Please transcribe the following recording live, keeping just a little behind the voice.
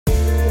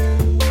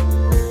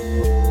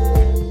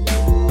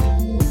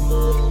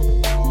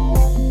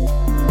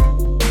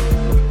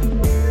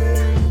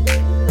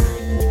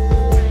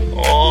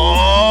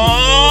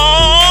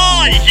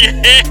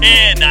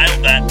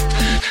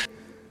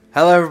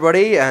Hello,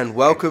 everybody, and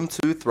welcome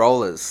to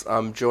Throwlers.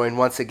 I'm joined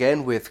once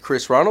again with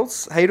Chris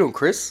Ronalds. How you doing,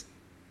 Chris?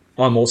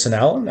 I'm Orson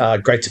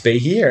Allen. Great to be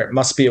here. It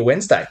must be a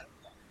Wednesday.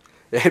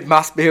 It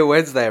must be a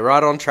Wednesday,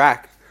 right on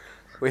track.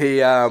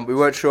 We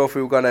weren't sure if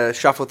we were going to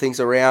shuffle things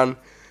around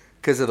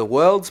because of the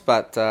Worlds,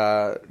 but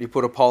you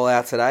put a poll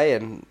out today,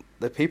 and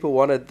the people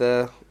wanted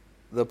the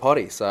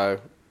potty,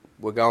 so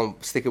we're going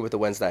sticking with the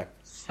Wednesday.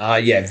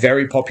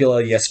 Very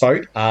popular yes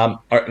vote.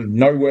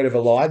 No word of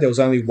a lie. There was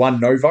only one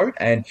no vote,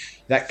 and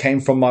that came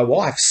from my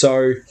wife.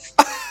 So,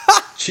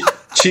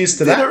 cheers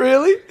to that. Did it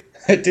really?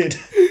 It did.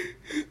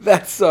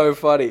 That's so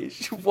funny.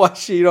 Why's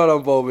she not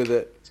on board with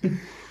it?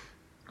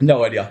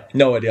 No idea.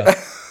 You're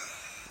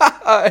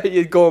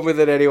going with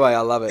it anyway.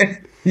 I love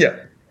it. Yeah.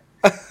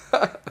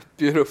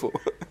 Beautiful.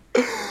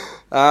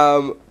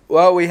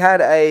 Well, we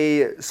had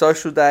a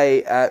social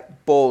day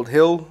at Bald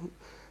Hill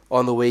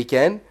on the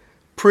weekend.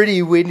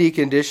 Pretty windy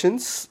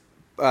conditions,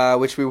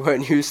 which we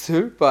weren't used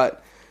to,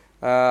 but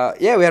we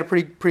had a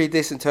pretty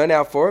decent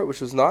turnout for it,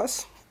 which was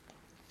nice.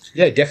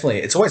 Yeah, definitely.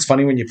 It's always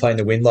funny when you play in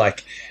the wind.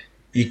 Like,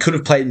 you could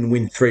have played in the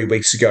wind 3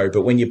 weeks ago,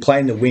 but when you play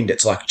in the wind,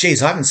 it's like,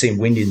 geez, I haven't seen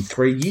wind in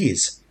 3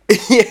 years.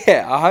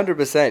 Yeah,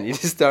 100%. You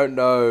just don't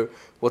know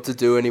what to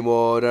do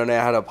anymore. Don't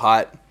know how to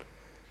putt.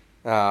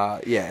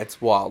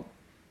 It's wild.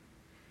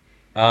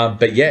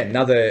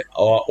 Another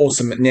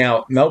awesome.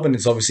 Now, Melbourne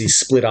is obviously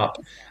split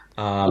up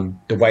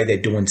the way they're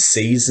doing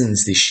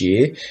seasons this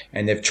year,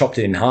 and they've chopped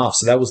it in half.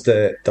 So that was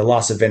the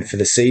last event for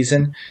the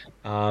season.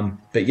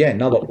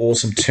 Another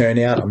awesome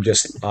turnout. I'm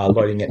just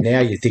loading it now.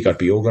 You'd think I'd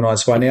be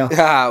organised by now.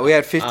 We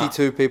had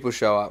 52 people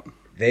show up.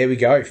 There we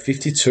go.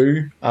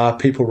 52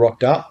 people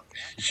rocked up.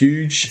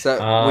 Huge.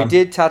 So we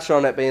did touch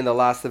on it being the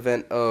last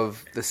event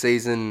of the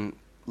season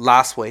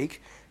last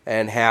week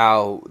and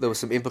how there were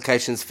some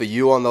implications for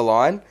you on the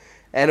line.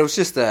 And it was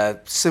just a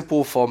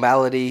simple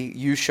formality.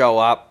 You show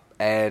up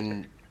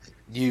and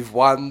you've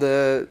won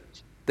the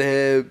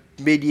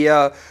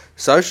mid-year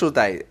social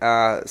day.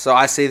 So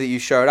I see that you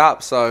showed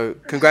up. So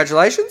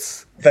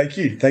congratulations. Thank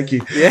you.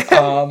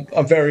 Yeah.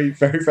 I'm very,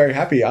 very, very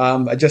happy.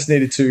 I just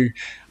needed to,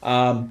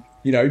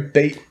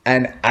 beat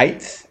an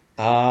eighth,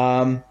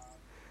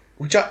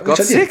 which I got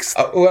sixth.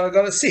 I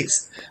got a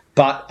sixth.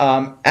 But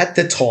at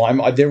the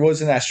time, there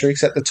was an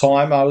asterisk. At the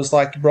time, I was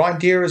like, Brian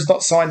Deere has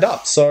not signed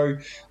up. So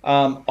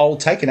I'll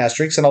take an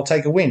asterisk and I'll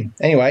take a win.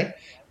 Anyway,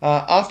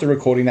 after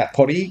recording that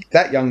potty,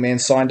 that young man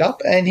signed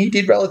up and he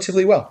did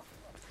relatively well.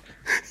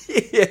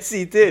 Yes,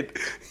 he did.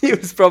 He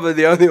was probably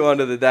the only one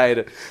of the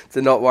day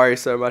to not worry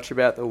so much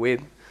about the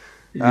win.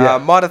 Yeah.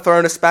 Might have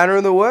thrown a spanner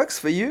in the works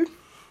for you.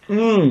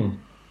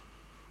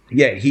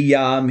 Yeah,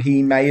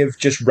 he may have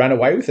just ran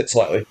away with it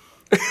slightly.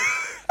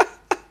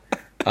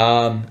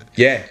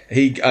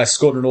 He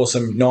scored an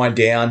awesome 9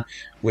 down,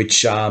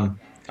 which I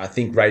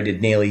think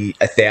rated nearly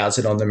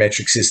 1,000 on the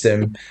metric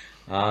system.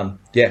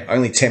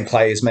 Only 10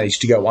 players managed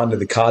to go under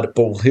the card at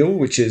Bald Hill,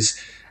 which is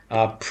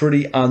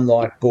pretty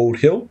unlike Bald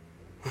Hill.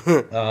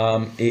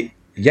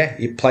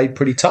 It played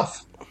pretty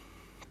tough.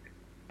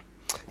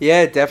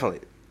 Yeah,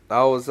 definitely.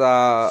 I was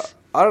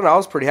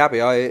pretty happy.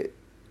 It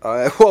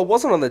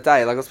wasn't on the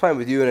day. Like, I was playing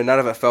with you and none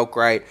of it felt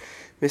great.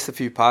 Missed a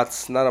few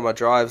putts. None of my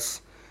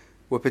drives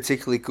were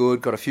particularly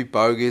good. Got a few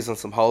bogeys on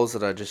some holes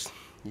that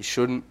you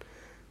shouldn't.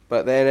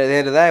 But then at the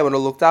end of the day, when I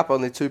looked up,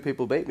 only 2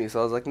 people beat me.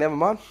 So I was like, never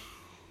mind.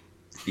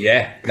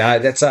 Yeah, no,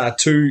 that's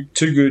two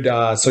good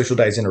social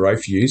days in a row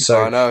for you.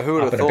 So I know, who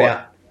would have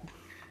thought?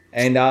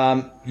 And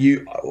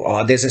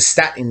there's a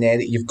stat in there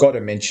that you've got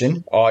to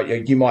mention.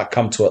 You might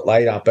come to it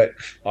later, but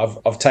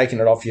I've taken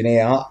it off you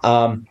now.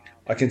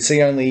 I can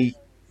see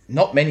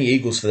not many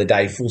eagles for the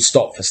day, full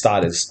stop for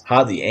starters.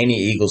 Hardly any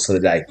eagles for the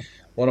day.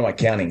 What am I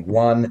counting?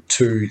 1,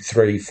 2,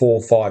 3,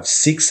 4, 5,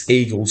 6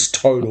 eagles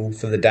total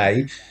for the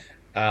day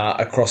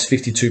across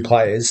 52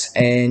 players,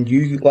 and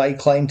you lay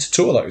claim to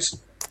 2 of those.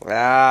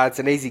 It's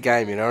an easy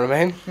game, you know what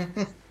I mean?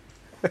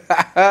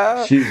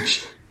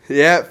 Huge.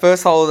 Yeah,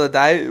 first hole of the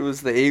day, it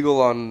was the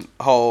eagle on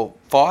hole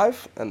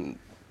 5 and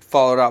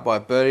followed up by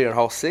birdie on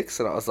hole 6,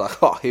 and I was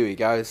like, oh, here he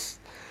goes.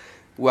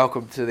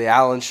 Welcome to the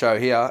Allen show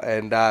here,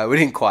 and we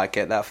didn't quite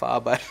get that far,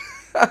 but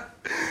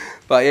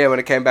but yeah, when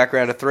it came back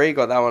around to 3,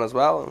 got that one as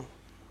well, and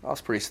I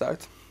was pretty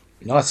stoked.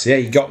 Nice, yeah,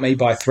 you got me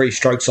by 3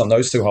 strokes on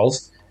those 2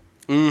 holes.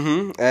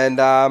 And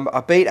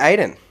I beat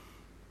Aiden.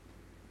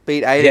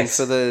 Yes.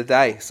 For the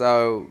day,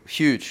 so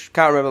huge.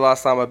 Can't remember the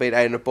last time I beat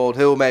Aiden at Bald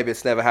Hill. Maybe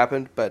it's never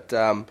happened, but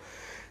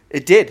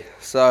it did.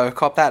 So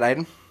cop that,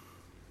 Aiden.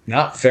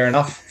 No, fair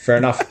enough.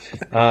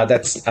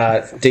 That's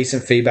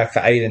decent feedback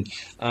for Aiden.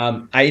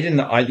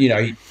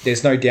 Aiden,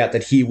 there's no doubt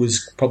that he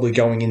was probably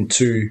going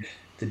into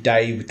the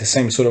day with the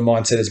same sort of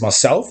mindset as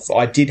myself.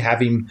 I did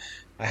have him.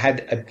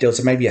 There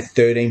was maybe a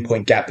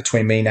 13-point gap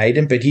between me and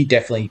Aiden, but he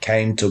definitely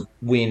came to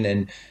win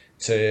and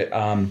to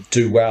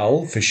do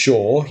well for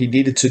sure. He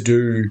needed to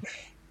do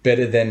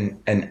better than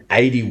an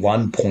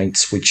 81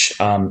 points, which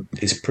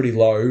is pretty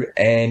low,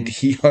 and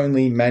he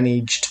only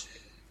managed...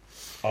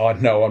 Oh,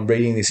 no, I'm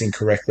reading this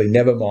incorrectly.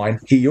 Never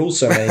mind. He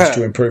also managed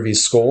to improve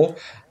his score.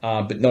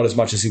 but not as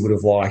much as he would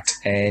have liked,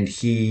 and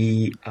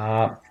he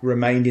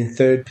remained in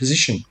third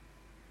position.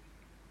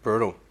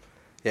 Brutal.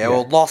 Yeah,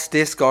 well, lost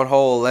disc on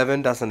hole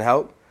 11 doesn't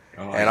help.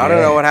 And I yeah.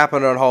 don't know what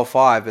happened on hole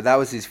 5, but that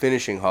was his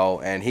finishing hole,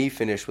 and he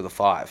finished with a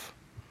 5.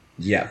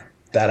 Yeah,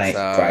 that ain't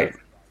great.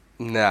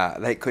 Nah,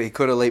 he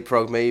could have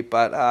leapfrogged me,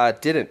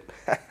 but didn't.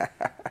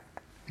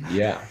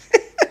 Yeah.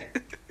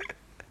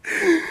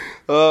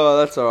 Oh,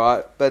 that's all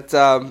right. But,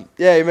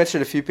 yeah, you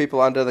mentioned a few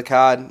people under the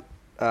card.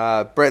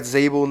 Brett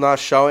Zeeble,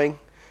 nice showing.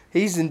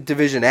 He's in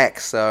Division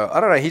X, so I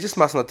don't know. He just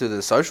must not do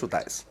the social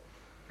days.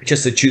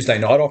 Just a Tuesday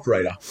night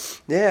operator.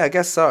 Yeah, I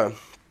guess so.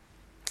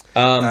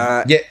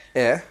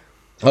 Yeah.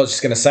 I was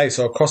just going to say,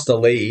 so across the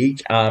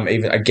league,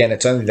 even again,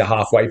 it's only the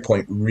halfway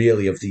point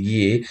really of the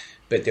year,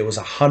 but there was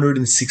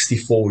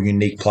 164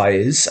 unique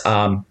players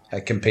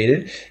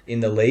competed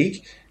in the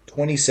league.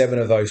 27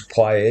 of those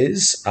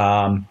players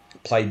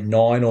played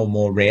 9 or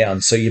more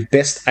rounds. So your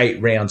best 8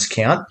 rounds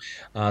count.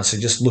 So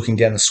just looking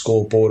down the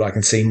scoreboard, I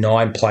can see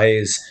 9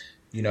 players,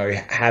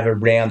 have a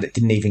round that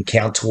didn't even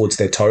count towards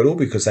their total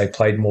because they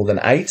played more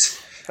than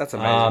 8. That's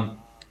amazing.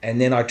 And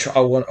then I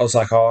was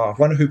like, I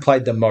wonder who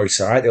played the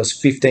most. All right, there was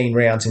 15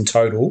 rounds in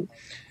total,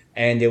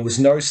 and there was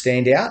no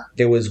standout.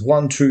 There was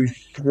 1, 2,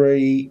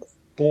 3,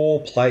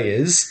 4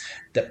 players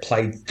that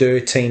played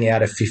 13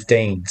 out of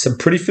 15. Some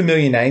pretty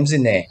familiar names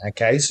in there.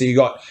 Okay, so you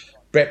got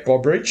Brett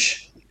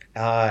Bobridge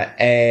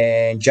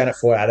and Janet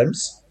Foy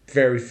Adams,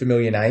 very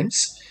familiar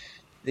names.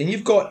 Then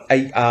you've got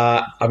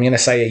I'm going to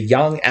say a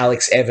young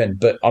Alex Evan,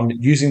 but I'm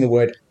using the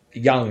word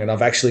young, and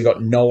I've actually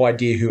got no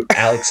idea who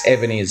Alex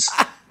Evan is.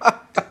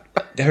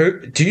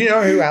 Do you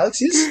know who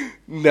Alex is?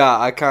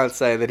 Nah, I can't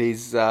say that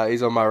he's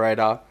on my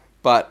radar,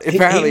 but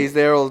apparently he's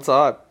there all the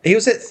time. He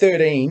was at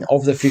 13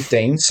 of the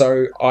 15,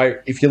 so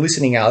if you're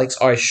listening, Alex,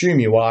 I assume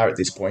you are at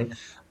this point.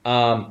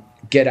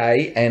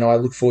 G'day, and I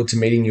look forward to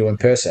meeting you in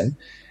person.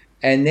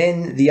 And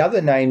then the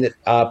other name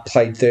that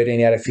played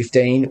 13 out of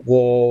 15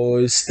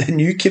 was the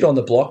new kid on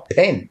the block,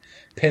 Penn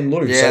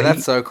Lou. Yeah,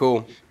 that's so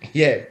cool.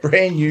 Yeah,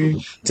 brand new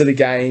to the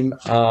game.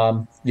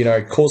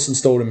 Course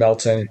installed in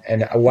Melton,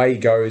 and away he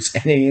goes,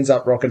 and he ends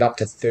up rocking up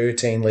to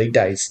 13 league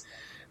days.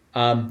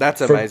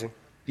 That's amazing.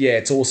 Yeah,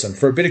 it's awesome.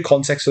 For a bit of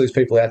context for those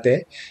people out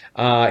there,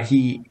 I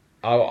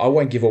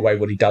won't give away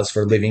what he does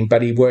for a living,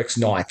 but he works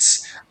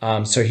nights.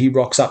 So he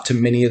rocks up to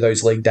many of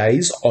those league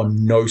days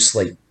on no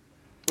sleep.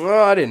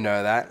 Oh, I didn't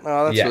know that.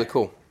 Oh, that's really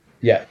cool.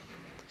 Yeah.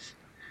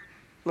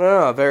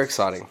 Oh, very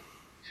exciting.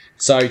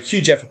 So,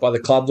 huge effort by the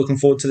club. Looking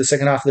forward to the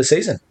second half of the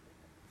season.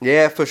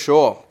 Yeah, for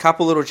sure.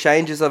 Couple little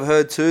changes I've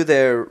heard too.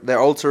 They're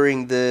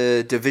altering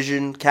the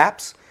division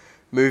caps,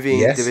 moving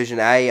Division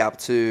A up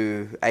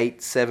to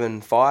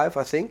 875,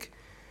 I think,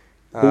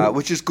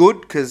 which is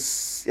good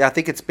because I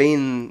think it's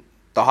been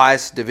the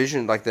highest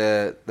division, like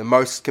the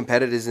most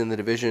competitors in the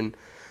division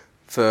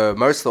for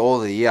most of all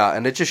the year,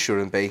 and it just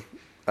shouldn't be.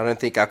 I don't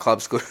think our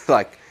club's good,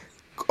 like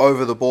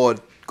over the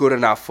board, good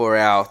enough for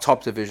our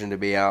top division to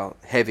be our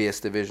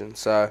heaviest division.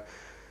 So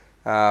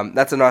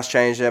that's a nice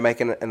change they're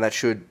making, and that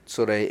should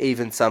sort of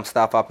even some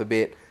stuff up a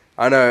bit.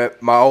 I know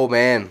my old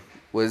man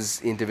was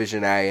in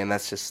Division A, and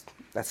that's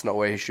not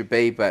where he should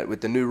be. But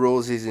with the new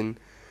rules, he's in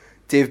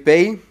Div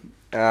B.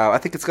 I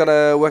think it's going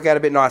to work out a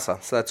bit nicer,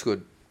 so that's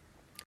good.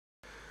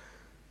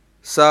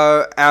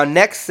 So our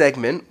next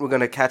segment, we're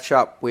going to catch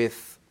up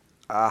with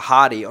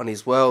Hardy on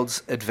his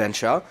Worlds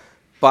adventure.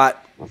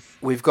 But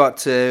we've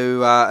got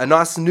a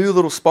nice new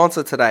little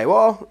sponsor today.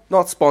 Well,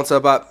 not sponsor,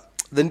 but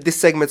this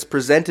segment's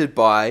presented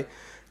by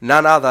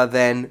none other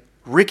than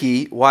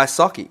Ricky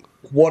Wysocki.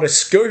 What a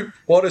scoop.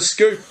 What a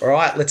scoop. All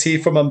right, let's hear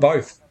from them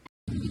both.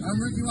 I'm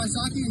Ricky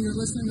Wysocki, and you're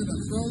listening to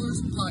the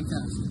Throwers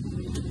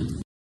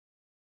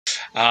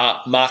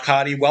Podcast. Mark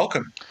Hardy,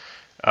 welcome.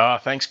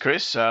 Thanks,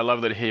 Chris.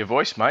 Lovely to hear your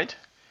voice, mate.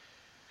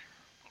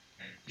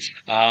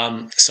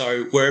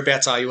 So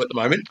whereabouts are you at the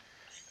moment?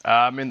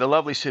 I'm in the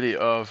lovely city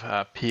of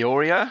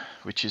Peoria,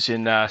 which is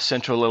in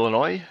central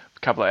Illinois, a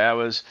couple of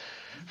hours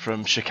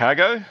from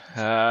Chicago.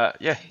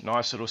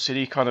 Nice little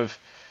city, kind of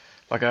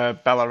like a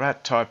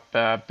Ballarat type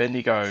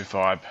Bendigo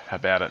vibe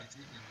about it.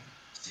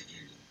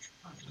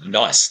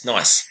 Nice.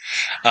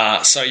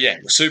 We're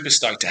super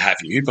stoked to have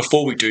you.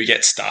 Before we do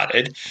get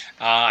started,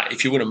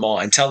 if you wouldn't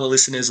mind, tell the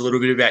listeners a little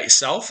bit about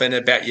yourself and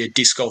about your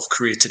disc golf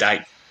career to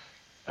date.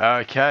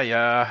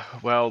 Okay,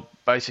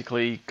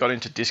 basically got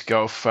into disc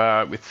golf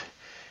with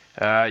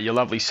your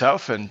lovely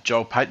self and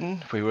Joel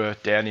Payton. We were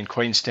down in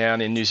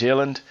Queenstown in New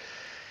Zealand,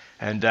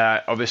 and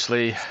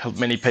obviously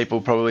many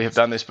people probably have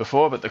done this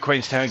before, but the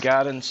Queenstown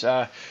Gardens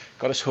got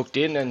us hooked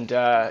in, and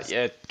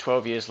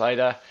 12 years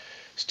later,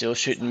 still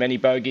shooting many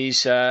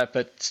bogeys,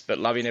 but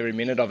loving every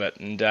minute of it.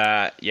 And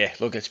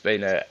it's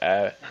been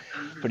a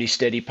pretty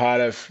steady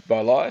part of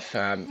my life.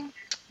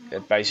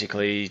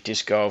 Basically,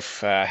 disc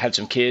golf, had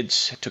some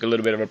kids, took a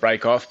little bit of a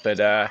break off, but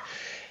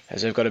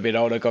as I've got a bit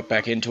older, got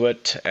back into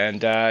it,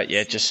 and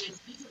just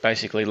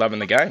basically loving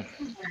the game.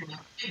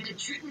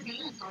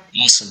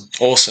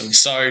 Awesome.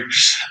 So,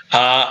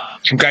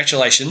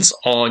 congratulations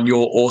on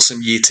your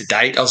awesome year to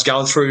date. I was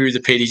going through the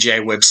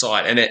PDGA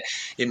website, and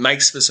it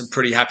makes for some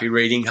pretty happy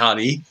reading,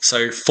 Hardy.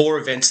 So, 4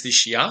 events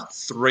this year,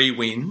 3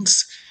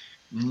 wins,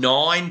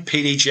 9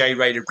 PDGA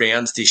rated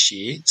rounds this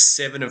year,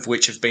 7 of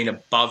which have been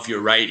above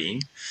your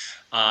rating.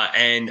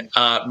 And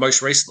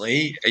most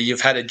recently,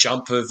 you've had a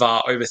jump of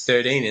over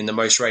 13 in the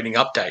most rating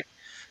update.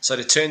 So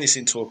to turn this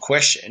into a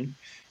question,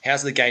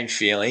 how's the game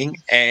feeling?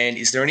 And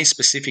is there any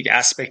specific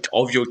aspect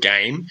of your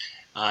game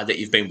that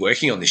you've been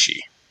working on this year?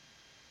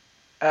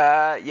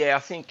 Yeah, I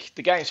think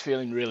the game's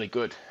feeling really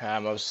good. I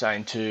was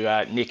saying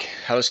to Nick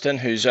Helliston,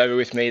 who's over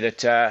with me,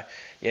 that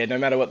no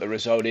matter what the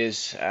result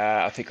is,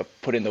 I think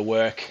I've put in the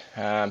work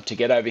to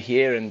get over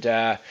here, and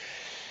the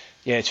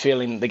game's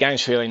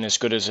feeling as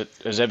good as it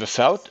has ever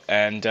felt,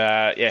 and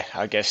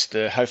I guess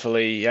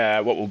hopefully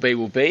what will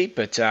be,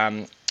 but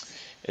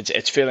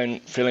it's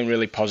feeling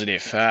really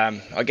positive.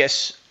 I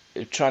guess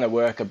trying to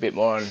work a bit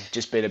more and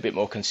just being a bit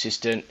more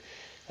consistent,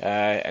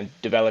 and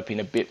developing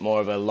a bit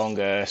more of a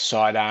longer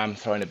sidearm,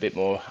 throwing a bit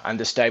more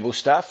understable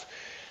stuff,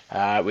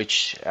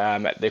 which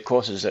the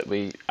courses that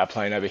we are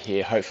playing over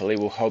here hopefully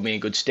will hold me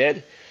in good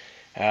stead.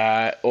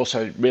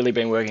 Also really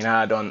been working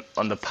hard on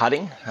the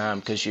putting,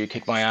 because you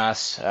kick my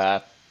ass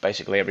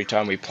basically every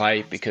time we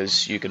play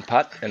because you can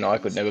putt and I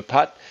could never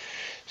putt.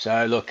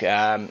 So look,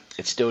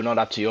 it's still not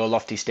up to your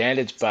lofty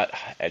standards, but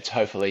it's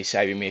hopefully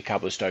saving me a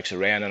couple of strokes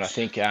around, and I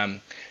think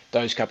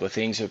those couple of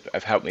things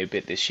have helped me a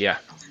bit this year.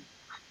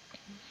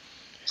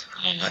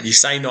 You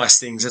say nice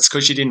things. It's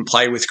because you didn't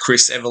play with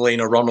Chris,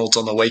 Evelina Ronalds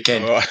on the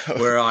weekend,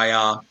 where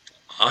I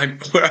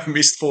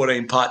missed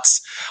 14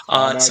 putts.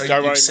 No, so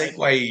don't worry,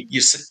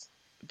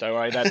 don't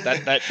worry,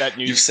 that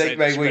news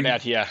spread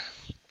out here.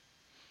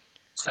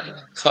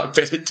 I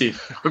bet it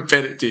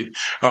did.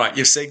 All right,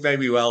 you've segued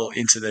me well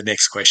into the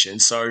next question.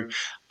 So,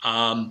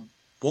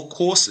 what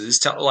courses?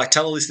 Tell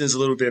the listeners a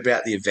little bit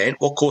about the event.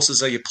 What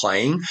courses are you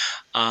playing?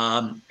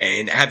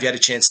 And have you had a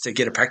chance to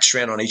get a practice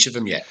round on each of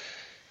them yet?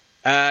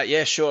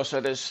 Yeah, sure. So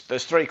there's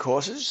 3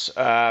 courses.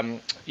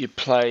 You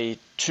play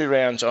 2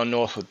 rounds on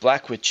Northwood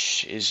Black,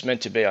 which is meant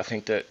to be, I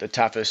think, the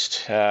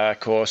toughest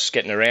course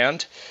getting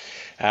around.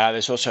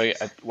 There's also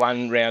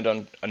 1 round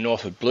on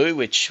Northwood Blue,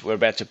 which we're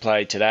about to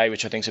play today,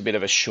 which I think is a bit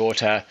of a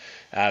shorter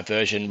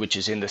version, which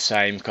is in the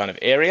same kind of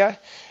area.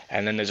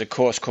 And then there's a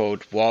course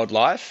called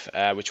Wildlife,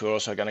 which we're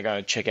also going to go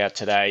and check out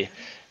today,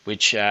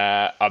 which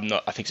I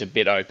think is a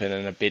bit open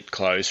and a bit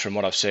closed from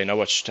what I've seen. I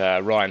watched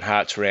Ryan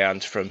Hart's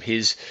round from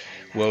his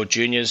World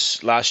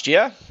Juniors last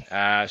year,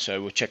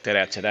 so we'll check that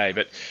out today.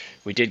 But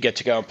we did get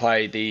to go and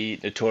play the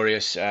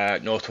notorious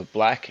Northwood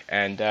Black,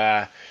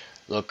 and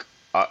look,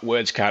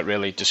 words can't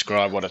really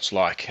describe what it's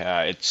like.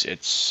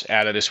 It's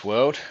out of this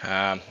world.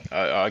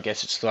 I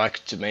guess it's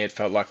like, to me, it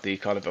felt like the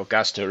kind of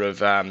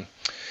Augusta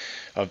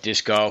of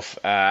disc golf.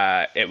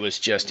 It was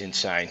just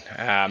insane.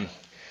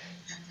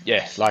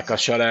 Like I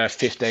shot a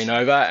 15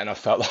 over, and I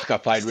felt like I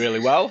played really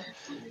well.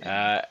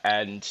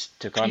 And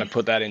to kind of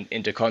put that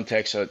into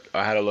context,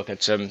 I had a look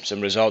at some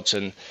results,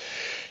 and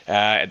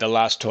at the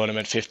last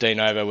tournament, 15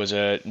 over was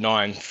a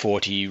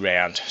 940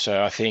 round.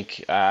 So I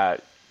think I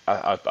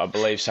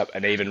believe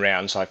an even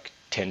round's like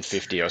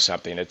 1050 or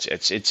something.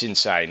 It's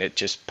insane. It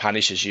just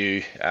punishes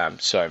you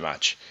so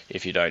much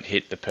if you don't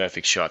hit the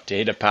perfect shot. To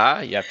hit a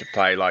par, you have to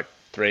play like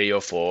 3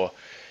 or 4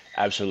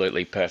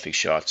 absolutely perfect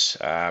shots.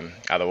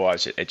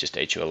 Otherwise, it just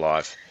eats you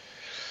alive.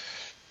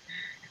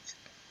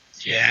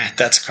 Yeah,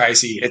 that's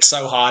crazy. It's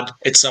so hard.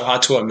 It's so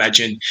hard to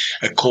imagine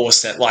a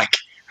course that, like,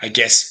 I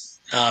guess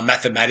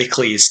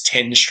mathematically is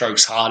 10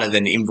 strokes harder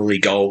than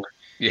Inverleigh Gold.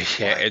 Yeah,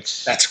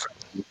 that's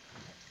crazy.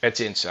 It's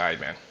insane,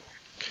 man.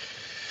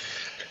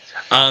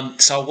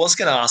 So I was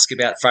going to ask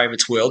about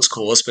Favourites Worlds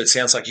course, but it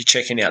sounds like you're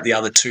checking out the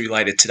other 2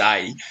 later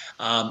today.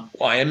 I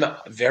am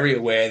very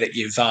aware that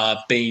you've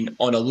been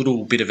on a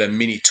little bit of a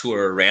mini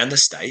tour around the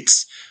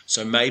States.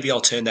 So maybe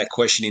I'll turn that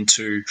question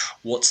into,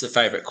 what's the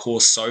favourite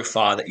course so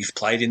far that you've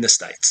played in the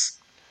States?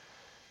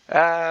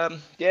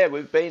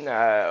 We've been.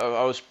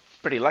 I was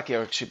pretty lucky.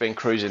 I've actually been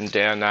cruising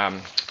down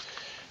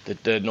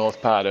the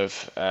north part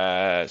of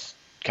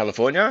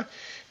California.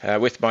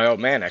 With my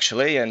old man,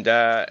 actually, and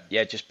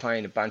just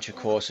playing a bunch of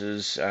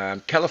courses.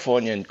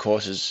 Californian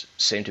courses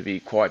seem to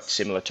be quite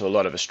similar to a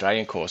lot of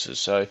Australian courses,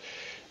 so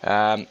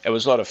it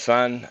was a lot of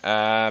fun.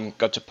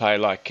 Got to play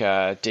like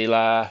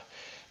Dealer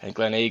and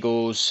Glen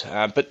Eagles,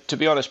 but to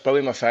be honest,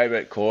 probably my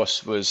favourite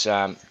course was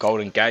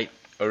Golden Gate.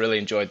 I really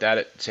enjoyed that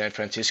at San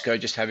Francisco,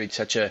 just having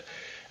such an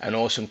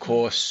awesome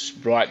course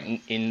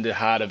right in the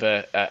heart of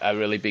a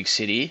really big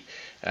city.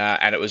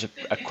 And it was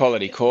a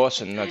quality course,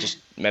 and I just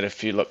met a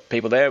few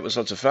people there. It was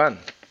lots of fun.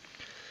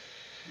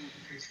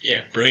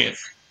 Yeah, brilliant.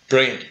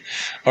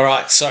 All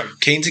right, so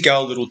keen to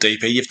go a little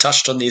deeper. You've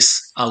touched on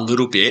this a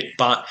little bit,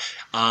 but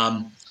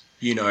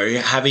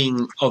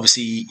having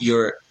obviously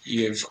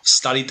you've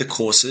studied the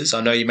courses. I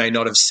know you may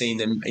not have seen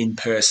them in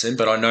person,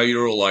 but I know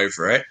you're all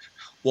over it.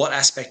 what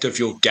aspect of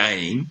your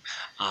game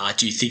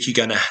do you think you're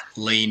going to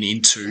lean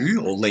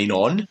into or lean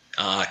on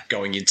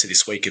going into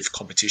this week of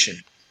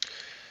competition?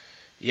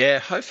 Yeah,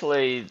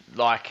 hopefully,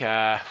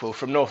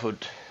 from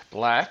Northwood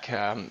Black,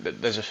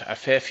 there's a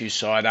fair few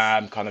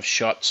sidearm kind of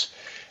shots.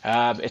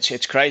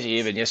 It's crazy.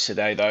 Even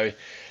yesterday, though,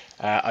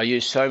 I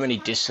used so many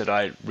discs that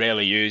I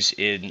rarely use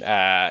in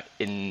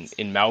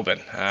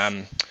Melbourne.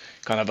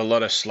 Kind of a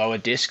lot of slower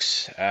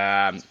discs.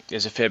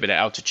 There's a fair bit of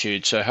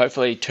altitude, so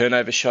hopefully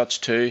turnover shots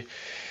too.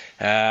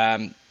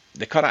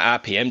 The kind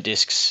of RPM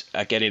discs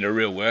are getting a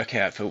real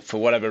workout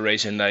for whatever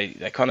reason.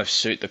 They kind of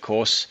suit the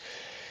course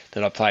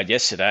that I played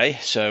yesterday.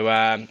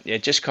 So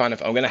just kind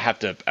of I'm going to have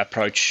to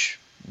approach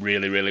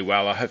really, really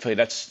well. Hopefully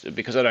that's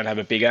because I don't have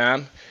a big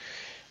arm.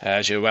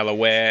 As you're well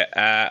aware,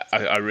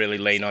 I really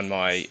lean on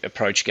my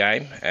approach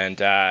game, and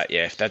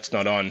if that's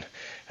not on,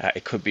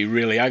 it could be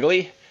really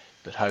ugly.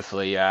 But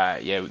hopefully,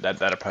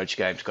 that approach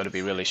game's got to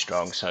be really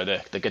strong. So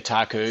the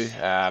Gataku,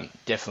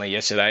 definitely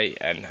yesterday,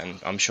 and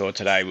I'm sure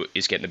today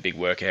is getting a big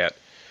workout.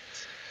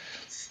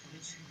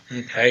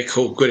 Okay,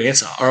 cool. Good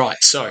answer. All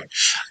right. So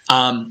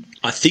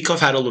I think I've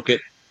had a look at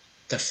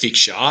the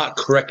fixture.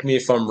 Correct me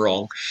if I'm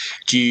wrong.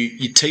 Do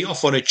you tee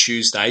off on a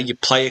Tuesday, you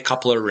play a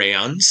couple of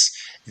rounds,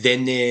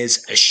 then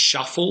there's a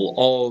shuffle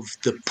of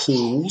the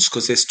pools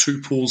because there's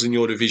 2 pools in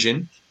your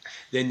division.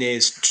 Then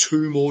there's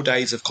 2 more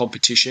days of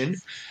competition,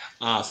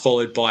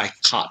 followed by a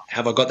cut.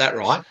 Have I got that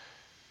right?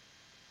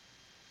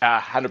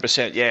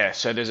 100%, yeah.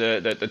 So there's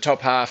the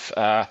top half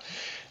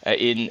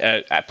in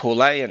at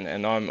Pool A,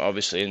 and I'm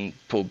obviously in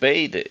Pool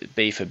B, the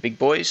B for big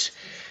boys.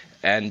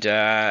 And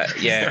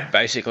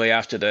basically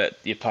after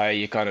you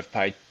kind of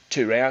play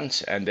 2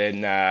 rounds, and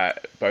then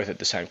both at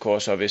the same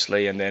course,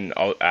 obviously, and then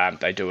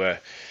they do a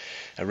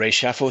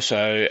reshuffle.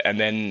 So and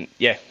then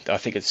I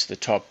think it's the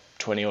top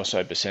 20 or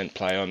so %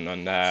 play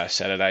on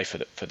Saturday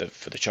for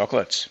the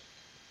chocolates.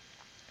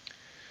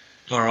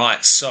 All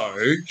right. So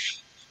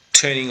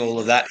turning all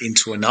of that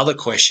into another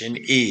question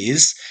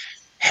is,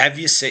 have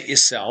you set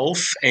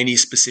yourself any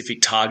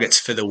specific targets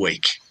for the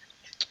week?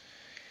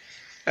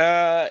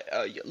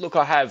 Look,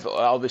 I have.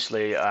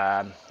 Obviously,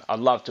 I'd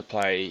love to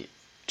play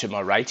to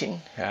my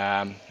rating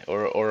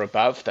or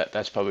above.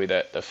 That's probably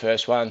the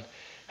first one.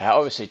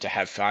 Obviously, to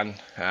have fun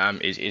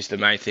is the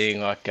main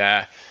thing. Like,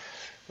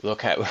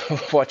 look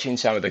at watching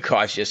some of the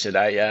guys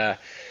yesterday.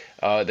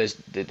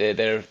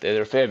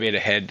 They're a fair bit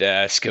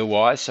ahead skill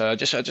wise. So I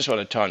just want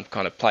to try and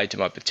kind of play to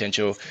my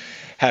potential,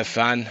 have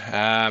fun.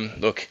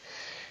 Look,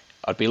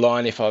 I'd be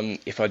lying if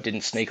I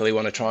didn't sneakily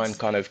want to try and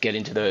kind of get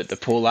into the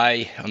Pool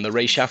A on the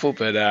reshuffle.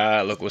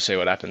 But look, we'll see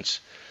what happens.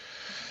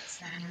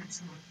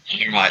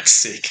 All right,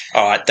 sick.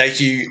 All right, thank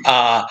you.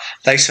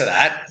 Thanks for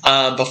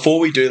that. Before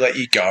we do let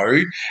you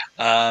go,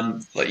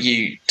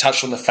 you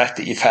touched on the fact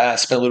that you've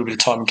spent a little bit of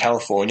time in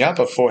California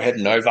before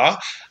heading over.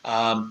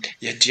 Do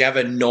you have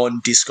a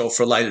non-disc golf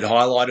related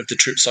highlight of the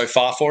trip so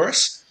far for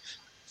us?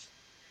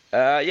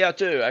 I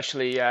do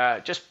actually.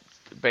 Just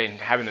been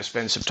having to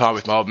spend some time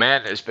with my old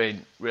man. It's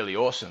been really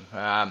awesome.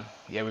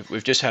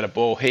 We've just had a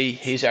ball.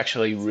 He's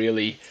actually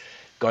really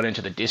got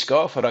into the disc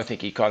golf. I don't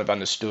think he kind of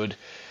understood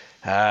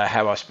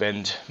how I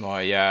spend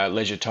my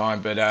leisure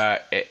time, but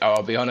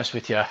I'll be honest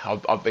with you,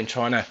 I've been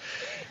trying to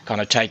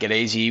kind of take it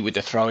easy with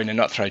the throwing and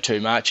not throw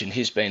too much, and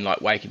he's been like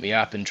waking me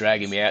up and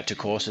dragging me out to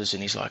courses,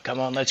 and he's like, come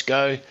on, let's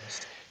go.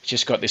 He's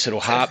just got this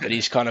little harp that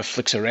he's kind of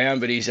flicks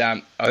around, but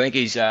I think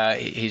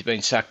he's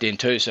been sucked in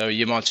too, so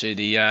you might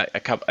see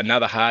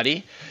another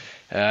Hardy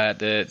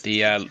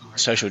the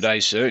social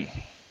days soon.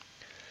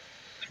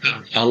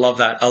 I love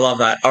that.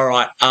 All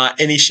right,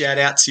 any shout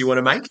outs you want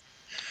to make?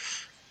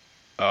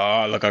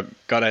 Oh, look, I've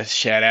got to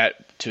shout out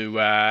to,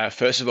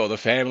 first of all, the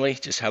family.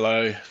 Just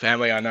hello,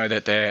 family. I know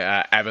that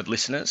they're avid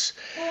listeners.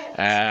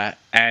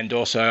 And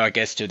also, I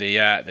guess, to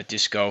the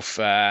disc golf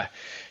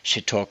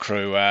shit talk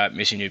crew,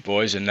 missing you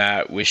boys, and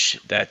wish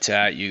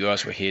that you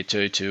guys were here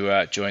too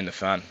to join the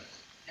fun.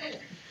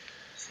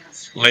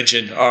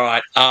 Legend. All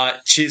right.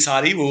 Cheers,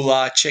 Hardy.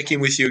 We'll check in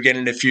with you again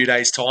in a few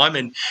days' time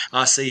and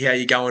see how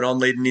you're going on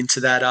leading into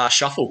that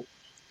shuffle.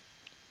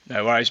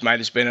 No worries, mate.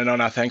 It's been an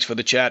honour. Thanks for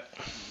the chat.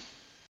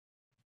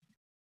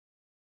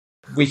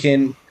 We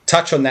can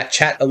touch on that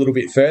chat a little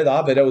bit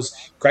further, but it was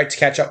great to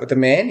catch up with the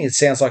man. It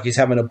sounds like he's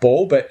having a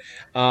ball, but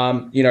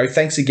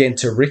thanks again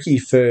to Ricky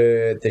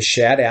for the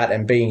shout out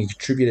and being a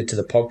contributor to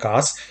the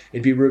podcast.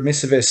 It'd be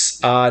remiss of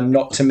us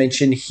not to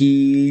mention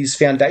his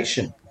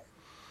foundation.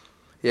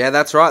 Yeah,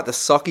 that's right, the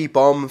Socky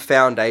Bomb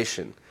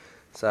Foundation.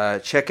 So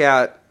check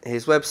out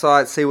his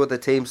website, see what the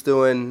team's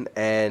doing,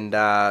 and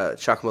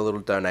chuck him a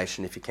little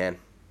donation if you can.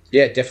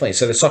 Yeah, definitely.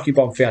 So the Socky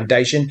Bomb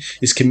Foundation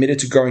is committed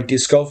to growing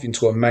disc golf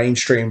into a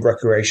mainstream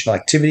recreational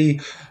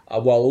activity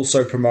while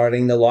also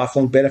promoting the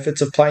lifelong benefits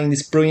of playing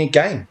this brilliant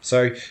game.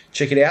 So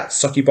check it out,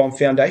 Socky Bomb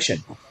Foundation.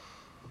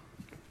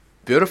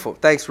 Beautiful.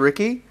 Thanks,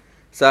 Ricky.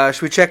 So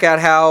should we check out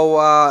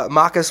how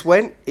Marcus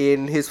went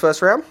in his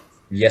first round?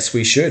 Yes,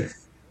 we should.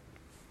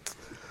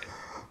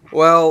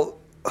 Well,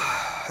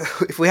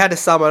 if we had to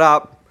sum it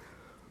up,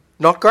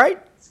 not great.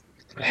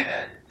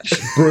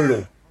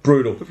 Brutal.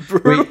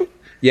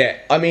 Yeah,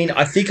 I mean,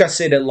 I think I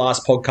said it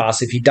last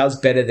podcast, if he does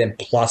better than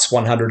plus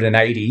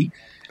 180,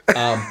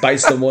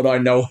 based on what I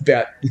know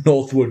about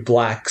Northwood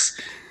Blacks,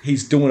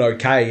 he's doing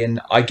okay. And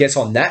I guess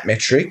on that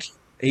metric,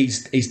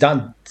 he's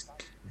done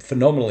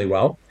phenomenally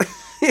well.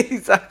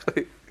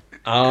 Exactly.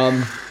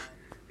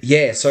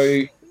 Yeah,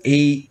 so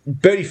he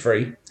birdie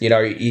free. You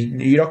know,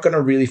 you're not going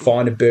to really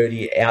find a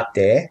birdie out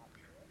there.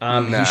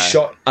 No. He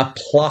shot a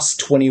plus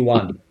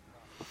 21.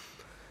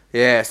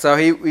 Yeah, so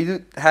he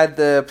had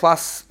the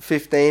plus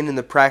 15 in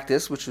the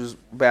practice, which was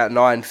about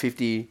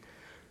 950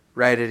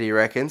 rated, he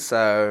reckons.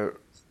 So,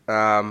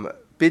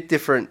 bit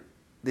different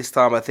this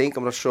time, I think.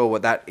 I'm not sure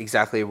what that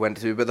exactly went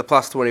to, but the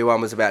plus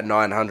 21 was about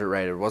 900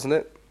 rated, wasn't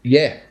it?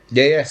 Yeah.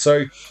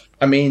 So,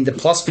 I mean, the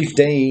plus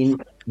 15,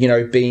 you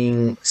know,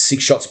 being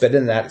 6 shots better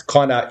than that,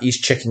 kind of is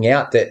checking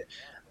out that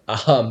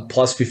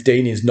plus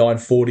 15 is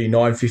 940,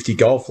 950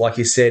 golf, like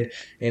you said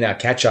in our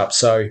catch-up.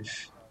 So,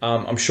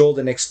 I'm sure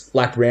the next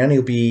lap round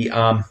he'll be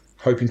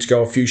hoping to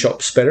go a few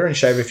shots better and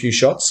shave a few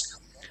shots.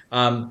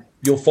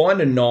 You'll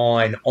find a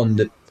 9 on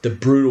the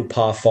brutal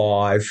par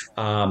 5,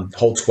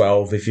 hole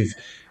 12.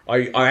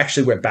 I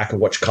actually went back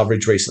and watched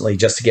coverage recently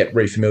just to get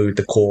re-familiar with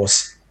the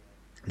course.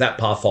 That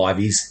par 5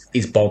 is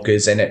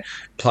bonkers, and it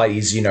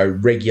plays, you know,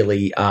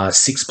 regularly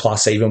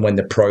 6+ even when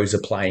the pros are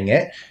playing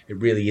it. It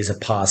really is a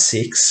par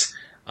 6.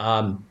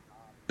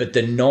 But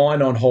the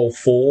 9 on hole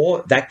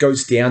 4, that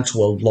goes down to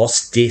a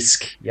lost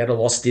disc. You had a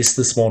lost disc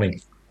this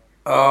morning.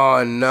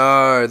 Oh,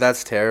 no,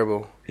 that's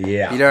terrible.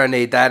 Yeah. You don't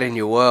need that in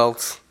your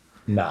world.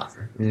 Nah.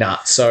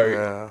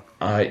 So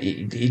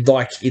he'd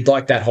like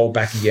that hole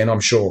back again,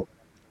 I'm sure.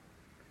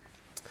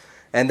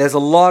 And there's a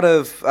lot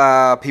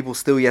of people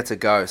still yet to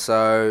go.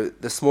 So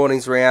this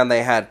morning's round,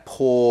 they had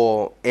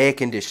poor air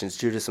conditions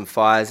due to some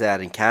fires out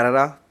in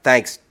Canada.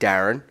 Thanks,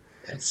 Darren.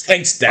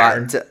 Thanks,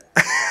 Darren.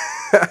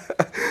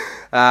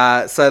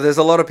 So there's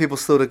a lot of people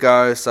still to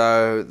go.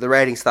 So the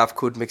rating stuff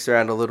could mix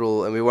around a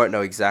little, and we won't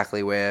know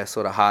exactly where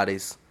sort of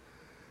Hardy's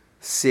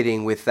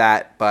sitting with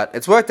that. But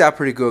it's worked out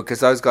pretty good because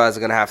those guys are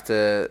going to have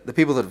to...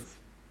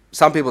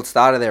 Some people that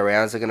started their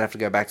rounds are going to have to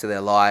go back to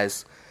their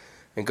lies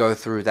and go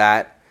through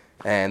that.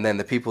 And then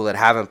the people that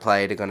haven't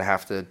played are going to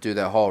have to do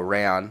their whole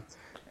round.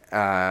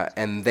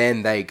 And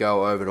then they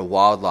go over to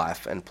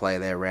Wildlife and play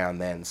their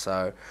round then.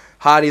 So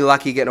Hardy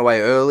lucky getting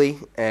away early,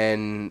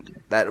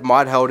 and that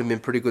might hold him in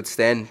pretty good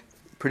stead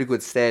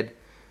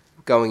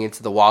going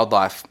into the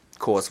Wildlife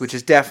course, which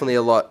is definitely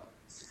a lot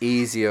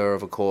easier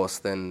of a course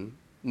than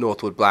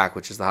Northwood Black,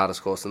 which is the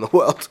hardest course in the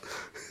world.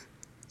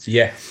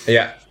 Yeah,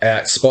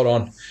 spot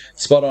on.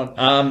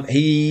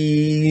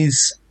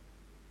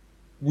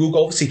 We'll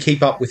obviously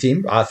keep up with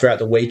him throughout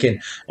the week,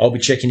 and I'll be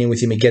checking in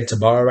with him again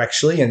tomorrow,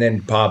 actually, and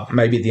then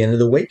maybe at the end of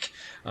the week,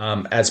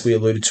 as we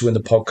alluded to in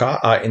the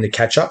podcast, in the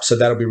catch-up. So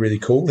that'll be really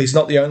cool. He's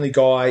not the only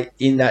guy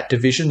in that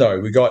division,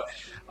 though. We got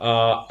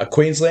a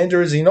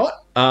Queenslander, is he not?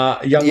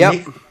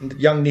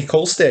 Young Nick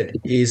Halstead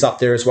is up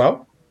there as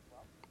well.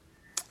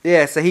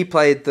 Yeah, so he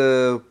played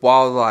the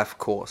Wildlife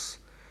course,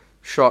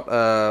 shot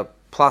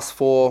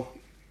 +4,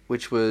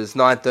 which was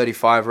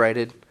 935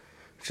 rated,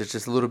 which is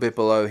just a little bit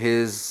below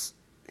his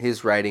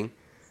rating.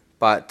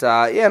 But,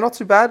 not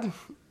too bad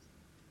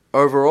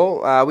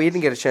overall. We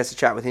didn't get a chance to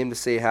chat with him to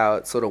see how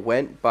it sort of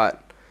went,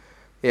 but,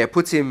 yeah, it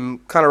puts him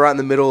kind of right in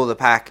the middle of the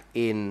pack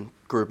in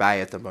Group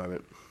A at the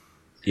moment.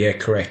 Yeah,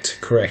 correct.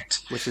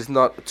 Which is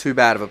not too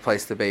bad of a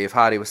place to be. If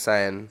Hardy was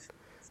saying,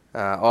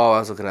 I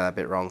was looking at that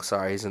bit wrong,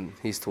 sorry,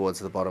 he's towards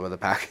the bottom of the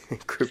pack in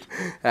Group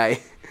A.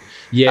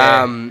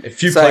 Yeah,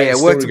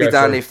 work to be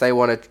done if they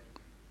want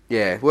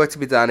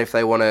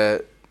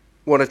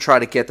to try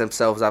to get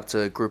themselves up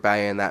to Group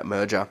A in that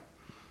merger.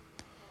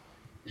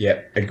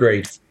 Yeah,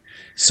 agreed.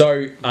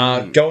 So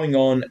going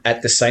on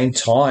at the same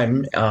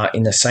time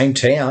in the same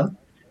town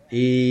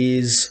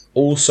is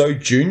also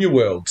Junior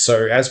World.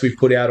 So as we've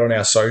put out on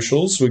our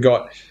socials, we've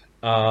got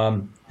 3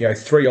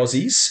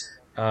 Aussies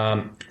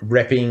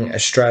repping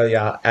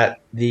Australia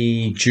at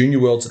the Junior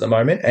Worlds at the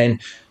moment,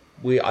 and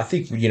I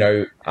think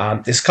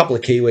there's a couple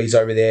of Kiwis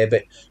over there,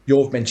 but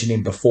you've mentioned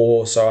him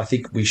before, so I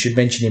think we should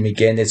mention him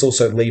again. There's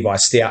also Levi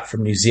Stout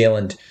from New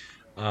Zealand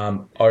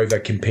over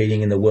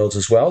competing in the Worlds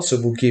as well, so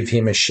we'll give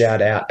him a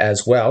shout out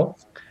as well.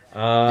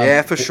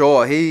 Yeah, for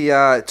sure. He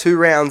 2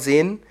 rounds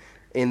in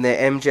the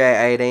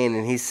MJ18,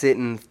 and he's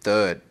sitting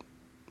 3rd,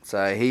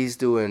 so he's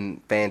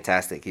doing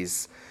fantastic.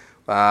 He's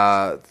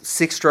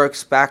 6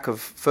 strokes back of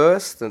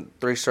 1st and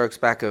 3 strokes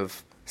back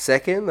of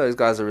 2nd. Those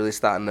guys are really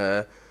starting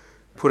to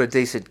put a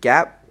decent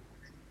gap,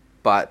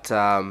 but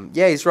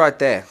he's right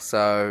there.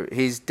 So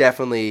he's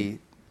definitely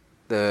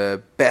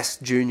the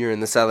best junior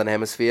in the Southern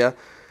Hemisphere,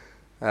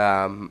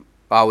 I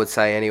would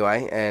say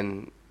anyway.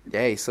 And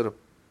he's sort of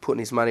putting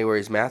his money where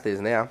his mouth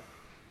is now.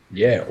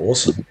 Yeah,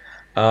 awesome.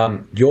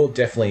 You're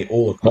definitely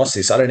all across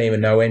this. I don't even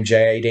know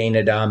MJ18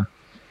 had. I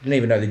didn't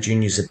even know the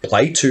juniors had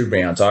played 2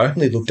 rounds. I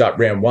only looked up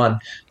round 1.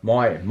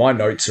 My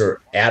notes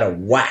are out of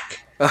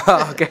whack.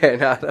 Okay,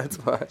 no, that's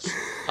fine.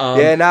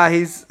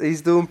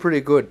 He's doing pretty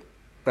good.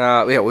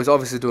 was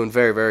obviously doing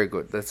very, very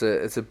good.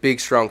 It's a big,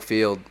 strong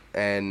field,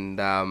 and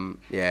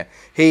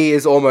he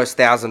is almost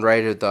 1,000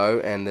 rated though,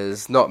 and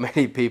there's not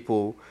many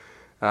people.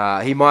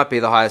 He might be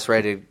the highest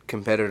rated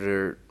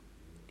competitor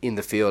in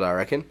the field, I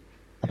reckon.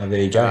 Oh,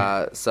 there you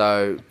go.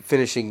 So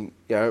finishing,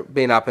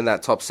 being up in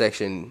that top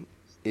section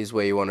is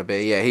where you want to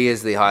be. Yeah, he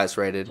is the highest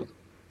rated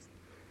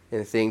in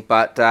the thing,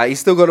 but he's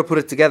still got to put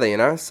it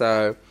together,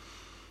 So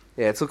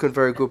yeah, it's looking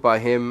very good by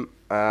him.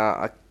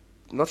 I'm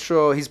not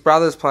sure his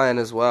brother's playing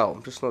as well.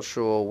 I'm just not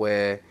sure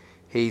where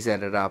he's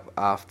ended up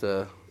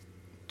after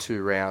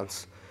 2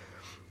 rounds.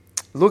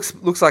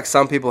 Looks like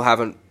some people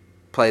haven't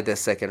played their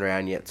second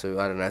round yet too.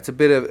 I don't know.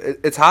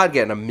 It's hard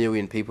getting 1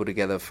 million people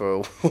together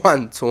for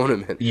one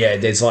tournament. Yeah,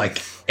 there's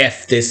like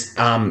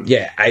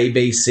A,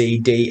 B, C,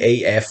 D,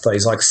 E, F.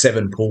 There's like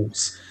 7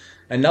 pools.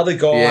 Another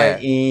guy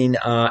in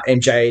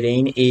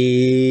MJ18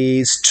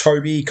 is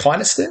Toby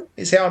Kynaston,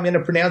 is how I'm going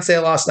to pronounce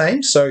their last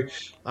name. So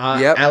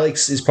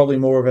Alex is probably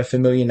more of a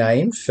familiar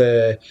name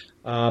for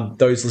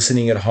those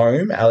listening at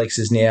home. Alex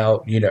is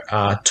now,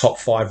 top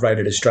 5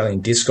 rated Australian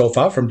disc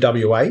golfer from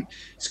WA.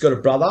 He's got a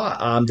brother.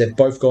 They've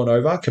both gone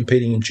over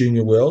competing in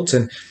Junior Worlds,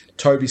 and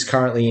Toby's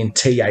currently in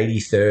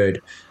T83rd.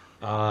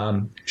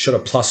 Shot a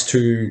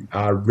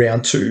 +2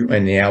 round 2,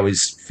 and now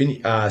is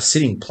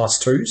sitting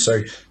 +2,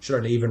 so shot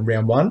an even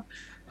round 1.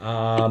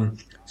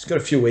 He's got a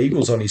few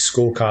eagles on his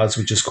scorecards,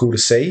 which is cool to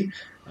see.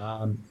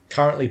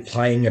 Currently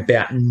playing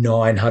about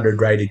 900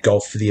 rated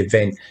golf for the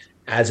event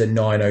as a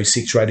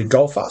 906 rated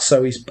golfer,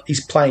 so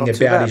he's playing not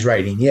about his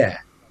rating. Yeah,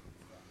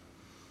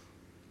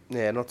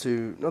 not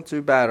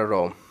too bad at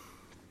all.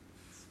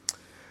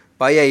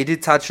 But yeah, you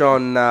did touch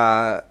on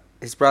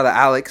his brother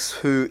Alex,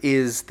 who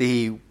is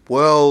the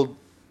world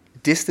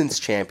distance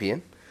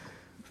champion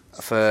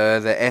for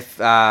the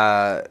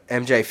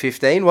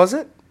MJ15, was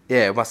it?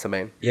 Yeah, it must have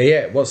been. Yeah,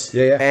 it was.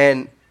 Yeah.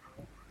 And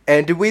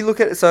did we look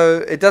at it?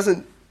 So it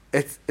doesn't.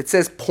 It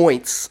says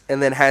points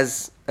and then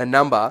has a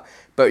number,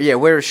 but yeah,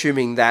 we're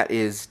assuming that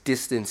is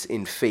distance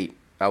in feet.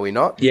 Are we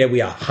not? Yeah,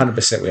 we are.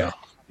 100% we are.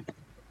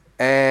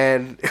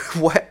 And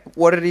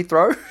what did he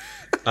throw?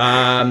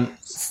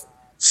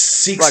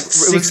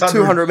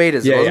 200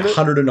 meters. Yeah, wasn't it?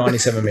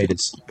 197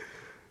 meters.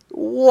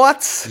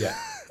 What? Yeah.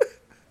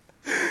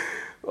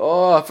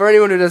 Oh, for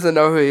anyone who doesn't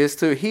know who he is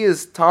too, he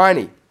is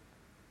tiny.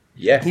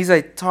 Yeah. He's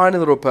a tiny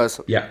little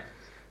person. Yeah.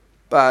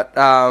 But,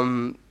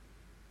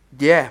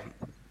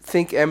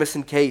 think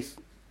Emerson Keith.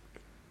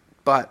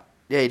 But,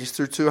 yeah, he just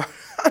threw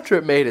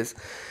 200 meters.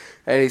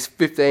 And he's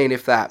 15,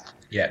 if that.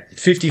 Yeah,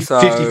 50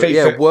 feet.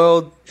 Yeah,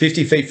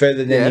 50 feet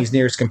further than his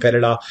nearest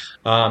competitor.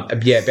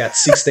 About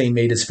 16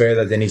 meters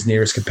further than his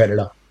nearest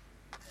competitor.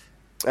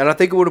 And I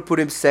think it would have put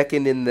him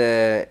second in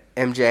the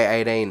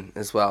MJ18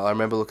 as well. I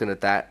remember looking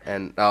at that.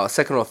 And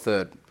second or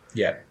third.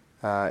 Yeah.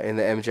 In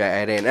the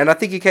MJ18. And I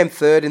think he came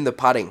third in the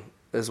putting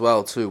as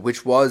well, too,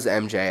 which was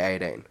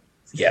MJ18.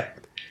 Yeah.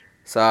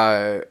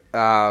 So,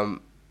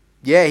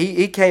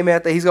 he came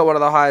out there. He's got one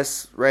of the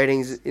highest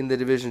ratings in the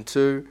Division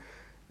 2.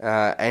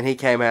 And he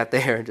came out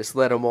there and just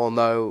let them all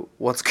know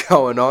what's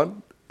going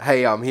on.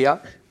 Hey, I'm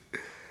here.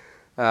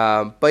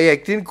 But yeah,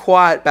 didn't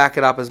quite back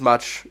it up as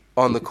much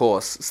on the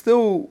course.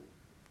 Still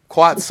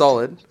quite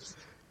solid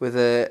with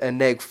a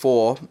neg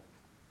 4.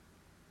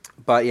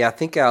 But yeah, I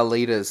think our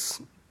leader's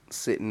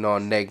sitting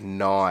on neg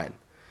 9.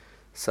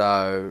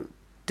 So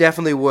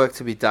definitely work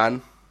to be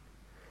done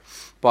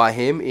by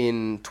him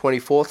in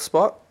 24th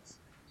spot.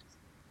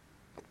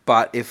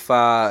 But if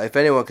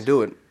anyone can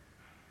do it,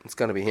 it's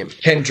going to be him.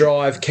 Can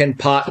drive, can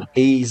putt.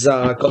 He's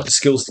got the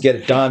skills to get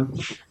it done.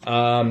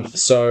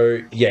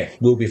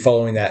 We'll be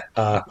following that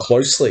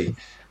closely.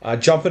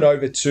 Jumping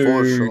over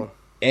to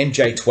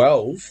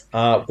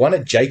MJ12, one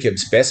of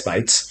Jacob's best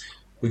mates.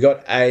 We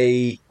got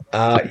a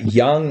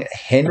young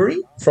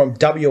Henry from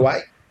WA.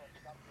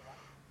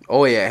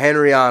 Oh, yeah,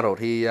 Henry Arnold.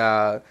 He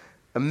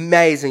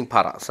amazing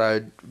putter.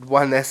 So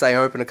won the SA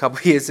Open a couple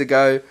of years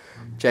ago.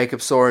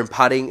 Jacob saw him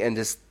putting and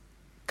just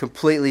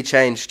completely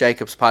changed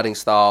Jacob's putting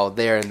style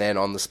there and then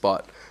on the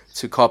spot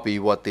to copy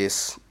what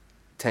this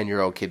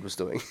 10-year-old kid was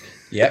doing.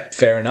 Yep,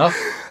 fair enough.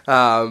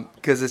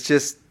 Because it's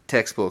just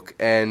textbook.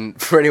 And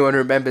for anyone who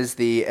remembers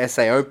the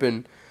SA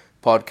Open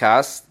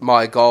podcast,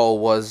 my goal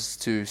was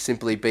to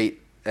simply beat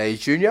a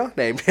junior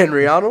named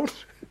Henry Arnold,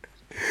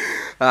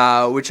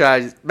 which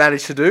I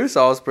managed to do,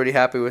 so I was pretty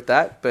happy with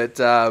that.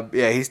 But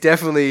he's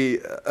definitely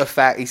a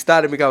fact. He's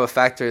starting to become a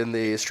factor in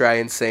the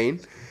Australian scene.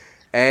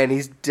 And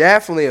he's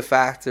definitely a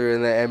factor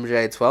in the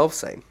MJ12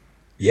 scene.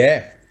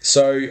 Yeah.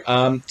 So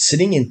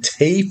sitting in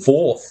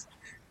T4th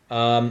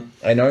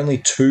and only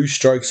 2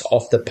 strokes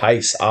off the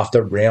pace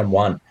after round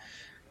 1.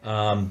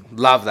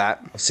 Love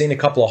that. I've seen a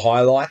couple of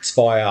highlights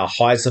via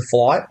Heiser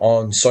Flight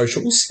on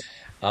socials.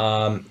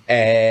 Can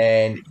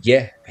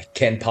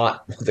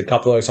putt. A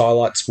couple of those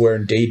highlights were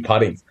indeed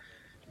putting.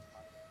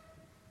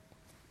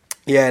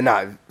 Yeah,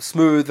 no.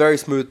 Smooth, very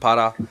smooth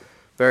putter.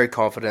 Very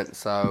confident.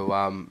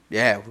 So,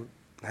 we'll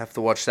have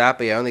to watch that.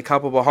 But yeah, only a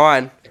couple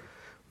behind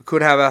we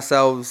could have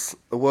ourselves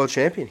a world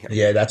champion here.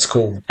 Yeah, that's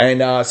cool.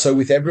 And so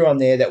with everyone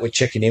there that we're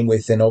checking in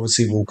with, and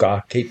obviously we'll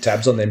keep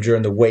tabs on them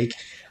during the week,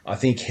 I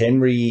think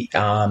Henry,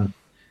 on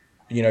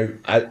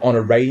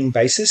a rating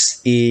basis,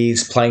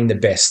 is playing the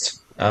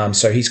best.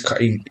 So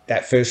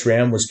that first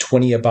round was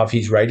 20 above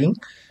his rating.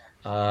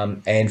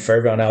 And for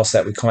everyone else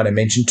that we kind of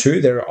mentioned too,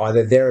 they're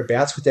either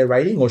thereabouts with their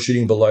rating or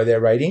shooting below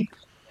their rating.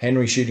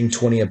 Henry shooting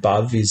 20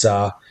 above is,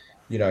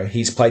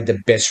 he's played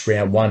the best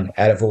round one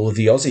out of all of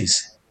the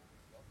Aussies.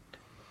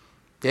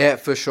 Yeah,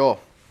 for sure.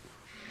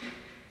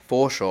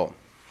 For sure.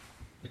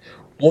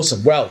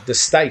 Awesome. Well, the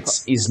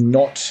States is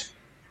not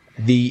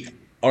the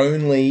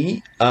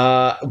only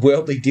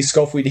worldly disc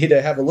golf we need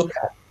to have a look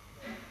at.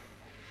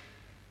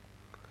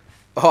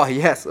 Oh,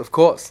 yes, of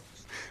course.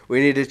 We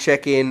need to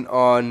check in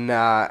on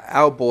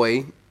our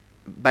boy,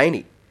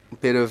 Bainey. A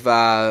bit of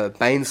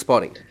Bain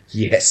spotting.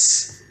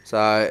 Yes.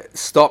 So,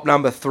 stop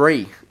number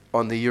 3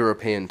 on the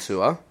European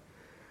Tour.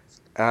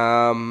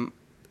 Not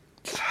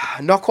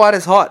quite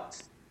as hot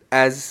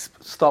as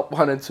stop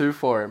 1 and 2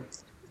 for him.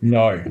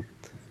 No.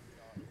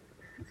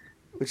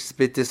 Which is a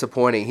bit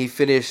disappointing. He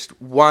finished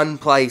 1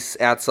 place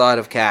outside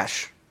of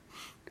Cash.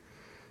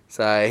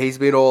 So he's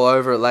been all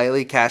over it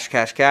lately. Cash.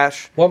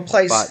 One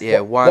place, but yeah,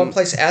 one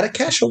place out of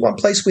Cash or one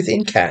place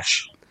within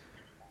Cash?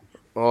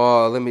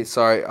 Oh,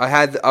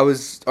 I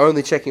was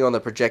only checking on the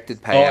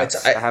projected payouts.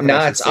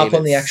 It's up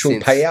on the actual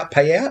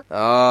payout.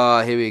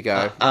 Oh, here we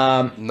go.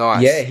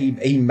 Nice. Yeah,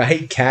 he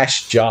made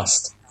Cash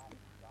just.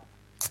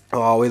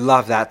 Oh, we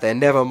love that then.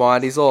 Never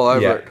mind, he's all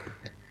over it.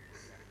 Yeah.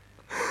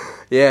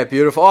 Yeah,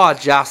 beautiful. Oh,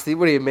 Justy,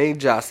 what do you mean,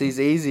 Just? He's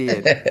easy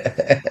in.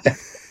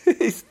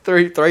 He's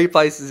three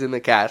places in the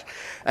Cash.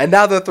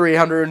 Another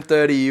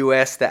 330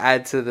 US to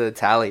add to the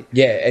tally.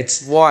 Yeah,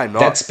 why not?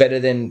 That's better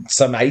than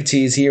some A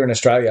tiers here in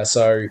Australia.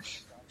 So,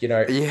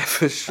 yeah,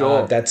 for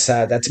sure.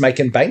 That's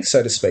making bank,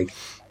 so to speak.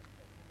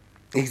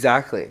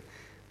 Exactly.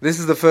 This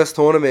is the first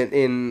tournament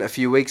in a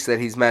few weeks that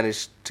he's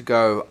managed to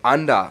go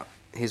under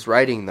his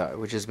rating, though,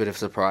 which is a bit of a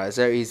surprise.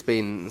 He's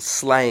been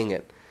slaying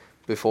it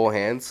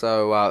beforehand,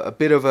 so a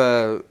bit of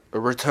a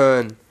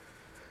return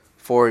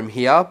for him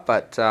here,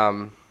 but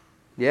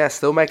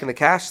still making the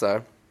cash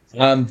though.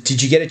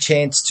 Did you get a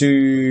chance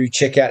to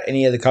check out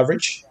any of the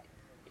coverage?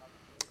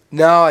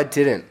 No, I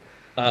didn't.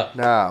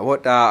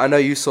 What? I know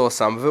you saw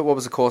some of it. What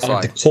was the course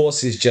like? The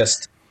course is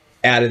just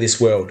out of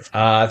this world.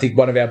 I think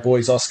one of our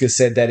boys, Oscar,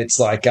 said that it's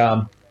like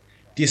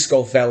Disc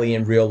Golf Valley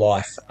in real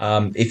life.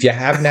 If you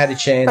haven't had a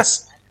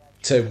chance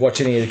to watch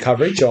any of the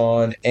coverage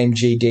on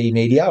MGD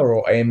Media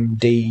or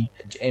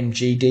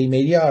MGD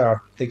Media, I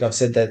think I've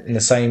said that in the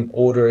same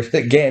order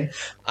again.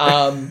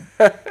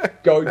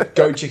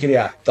 Go check it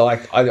out.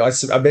 Like I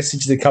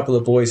messaged a couple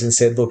of boys and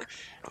said, look,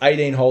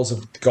 18 holes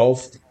of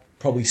golf,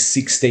 probably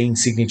 16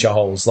 signature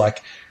holes.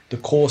 Like the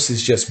course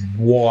is just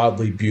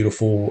wildly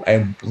beautiful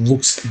and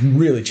looks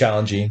really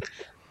challenging,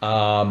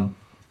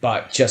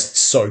 but just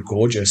so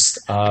gorgeous.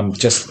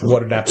 Just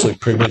what an absolute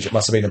privilege it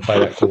must have been to play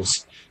that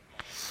course.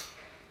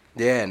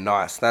 Yeah,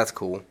 nice. That's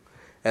cool.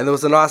 And there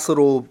was a nice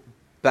little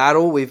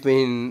battle. We've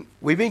been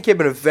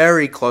keeping a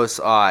very close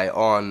eye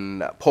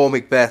on Paul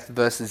McBeth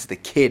versus the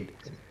Kid.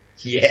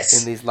 Yes.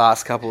 In these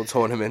last couple of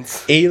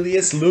tournaments.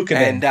 Elias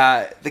Luukkonen.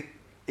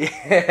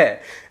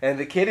 And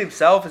the Kid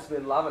himself has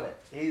been loving it.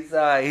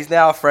 He's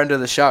now a friend of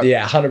the show.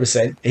 Yeah,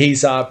 100%.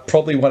 He's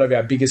probably one of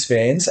our biggest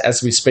fans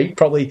as we speak,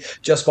 probably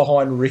just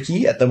behind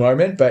Ricky at the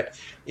moment, but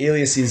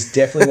Elias is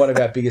definitely one of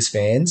our biggest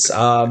fans.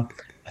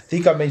 I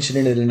think I mentioned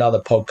it in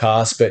another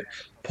podcast, but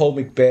Paul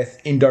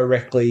McBeth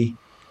indirectly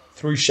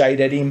threw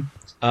shade at him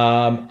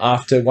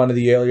after one of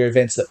the earlier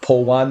events that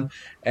Paul won,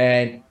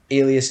 and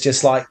Elias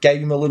just gave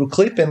him a little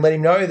clip and let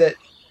him know that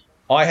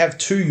I have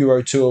 2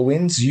 Euro Tour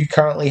wins, you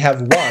currently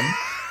have 1,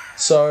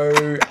 so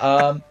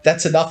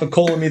that's enough of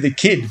calling me the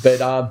Kid,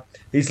 but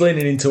he's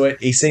leaning into it.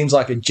 He seems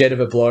like a jet of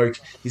a bloke.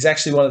 He's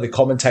actually one of the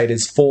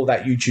commentators for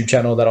that YouTube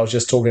channel that I was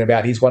just talking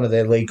about. He's one of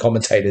their lead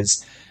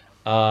commentators.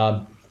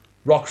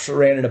 Rocks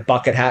around in a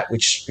bucket hat,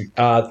 which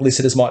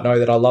listeners might know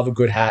that I love a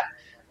good hat.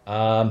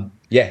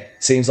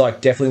 Seems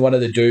like definitely one of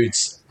the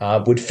dudes.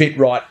 Would fit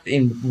right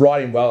in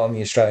well on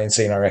the Australian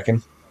scene, I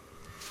reckon.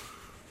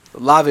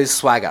 Love his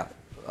swagger.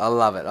 I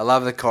love it. I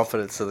love the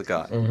confidence of the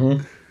guy.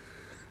 Mm-hmm.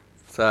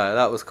 So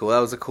that was cool. That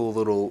was a cool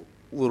little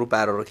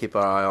battle to keep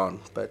an eye on.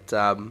 But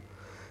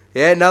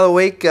another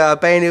week.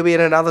 Bain will be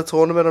in another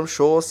tournament, I'm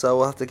sure. So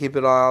we'll have to keep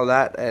an eye on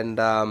that. And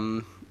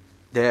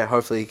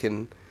hopefully he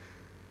can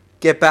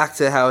get back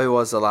to how he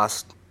was the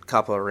last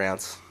couple of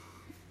rounds.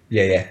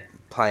 Yeah.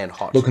 Playing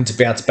hot. Looking to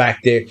bounce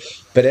back there.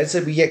 But as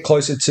we get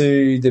closer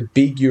to the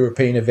big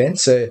European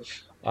events, a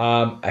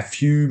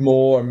few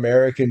more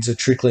Americans are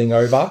trickling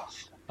over.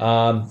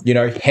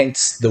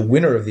 Hence the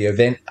winner of the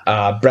event,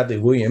 Bradley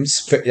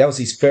Williams. That was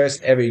his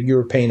first ever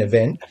European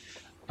event.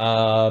 He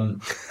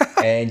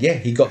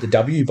got the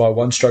W by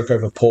 1 stroke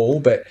over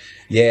Paul. But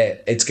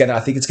I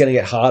think it's gonna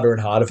get harder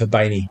and harder for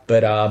Bainey.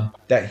 But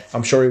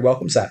I'm sure he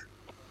welcomes that.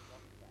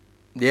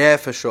 Yeah,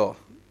 for sure.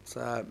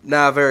 So,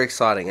 very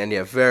exciting. And,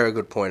 very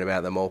good point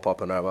about them all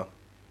popping over.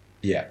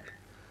 Yeah.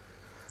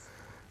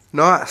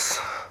 Nice.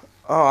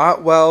 All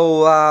right.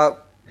 Well,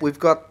 we've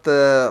got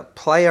the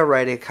player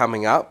rating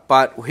coming up,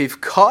 but we've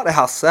got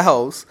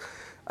ourselves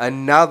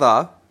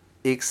another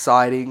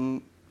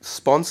exciting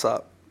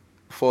sponsor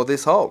for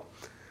this hole.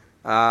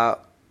 Our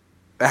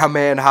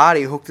man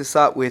Hardy hooked us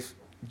up with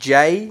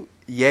Jay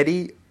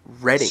Yeti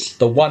Redding.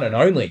 The one and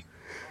only.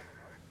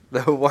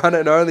 The one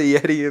and only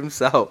Yeti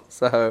himself.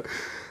 So,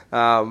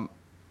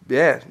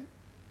 yeah,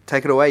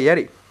 take it away,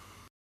 Yeti.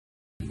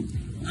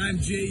 I'm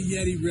Jay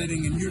Yeti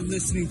Redding, and you're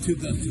listening to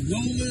the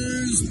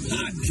Rollers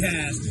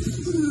Podcast.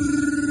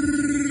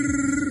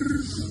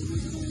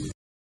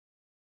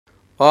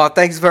 Oh,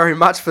 thanks very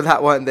much for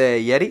that one there,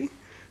 Yeti.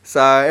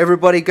 So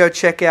everybody go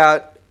check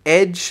out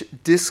Edge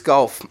Disc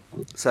Golf.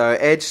 So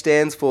Edge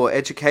stands for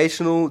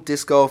Educational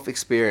Disc Golf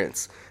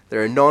Experience.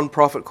 They're a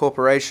non-profit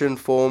corporation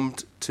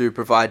formed to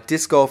provide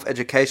disc golf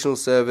educational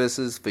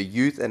services for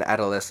youth and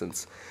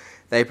adolescents.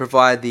 They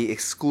provide the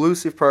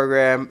exclusive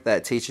program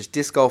that teaches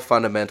disc golf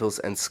fundamentals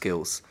and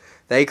skills.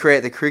 They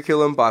create the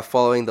curriculum by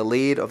following the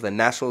lead of the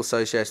National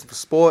Association for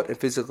Sport and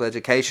Physical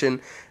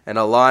Education and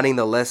aligning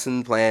the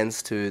lesson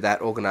plans to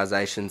that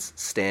organization's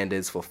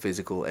standards for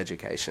physical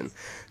education.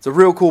 It's a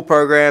real cool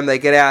program. They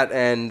get out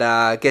and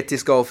get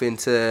disc golf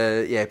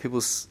into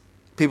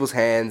people's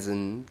hands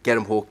and get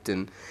them hooked.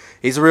 And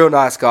he's a real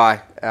nice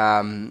guy.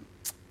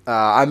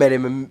 I met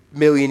him a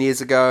million years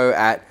ago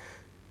at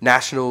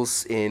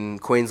Nationals in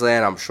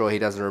Queensland. I'm sure he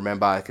doesn't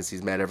remember because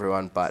he's met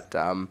everyone, but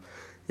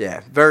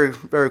yeah, very,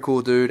 very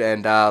cool dude,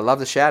 and love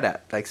the shout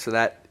out. Thanks for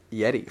that,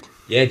 Yeti.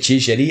 Yeah,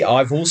 cheers, Yeti.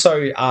 I've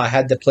also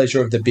had the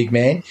pleasure of the big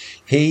man.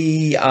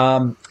 He, in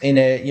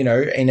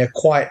a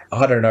quite,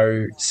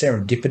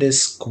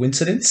 serendipitous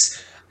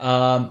coincidence,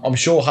 I'm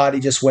sure Hardy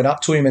just went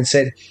up to him and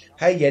said,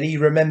 "Hey, Yeti,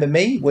 remember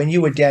me? When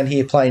you were down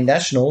here playing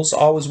Nationals,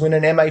 I was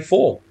winning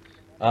MA4.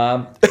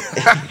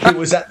 He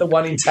was at the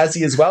one in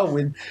Tassie as well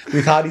with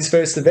Hardy's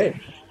first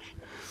event.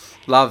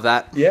 Love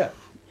that. Yeah.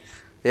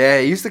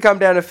 Yeah, he used to come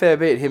down a fair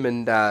bit, him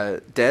and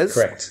Des.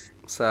 Correct.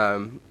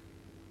 So,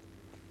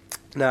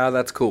 no,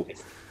 that's cool.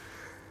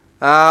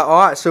 All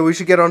right, so we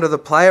should get onto the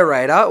player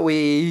radar.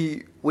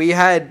 We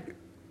had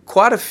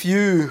quite a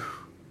few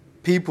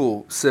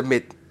people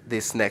submit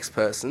this next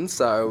person,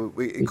 so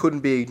it couldn't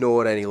be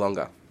ignored any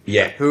longer.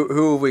 Yeah.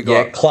 Who have we got?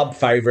 Yeah, club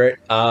favourite.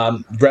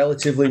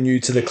 Relatively new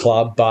to the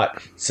club,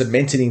 but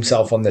cemented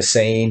himself on the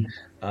scene.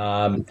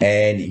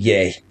 And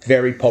yeah,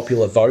 very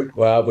popular vote.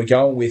 We're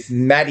going with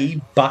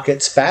Matty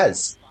Buckets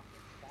Faz.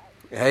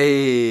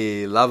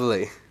 Hey,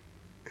 lovely.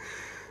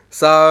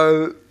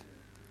 So,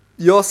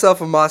 yourself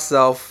and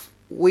myself,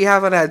 we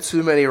haven't had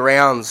too many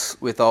rounds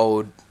with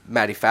old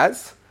Matty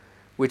Faz,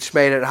 which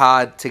made it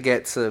hard to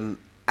get some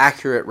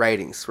accurate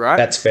ratings, right?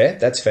 That's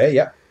fair,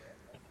 yeah.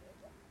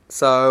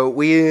 So,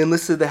 we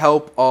enlisted the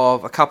help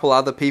of a couple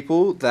other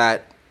people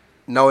that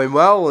know him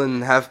well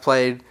and have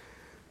played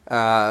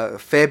a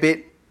fair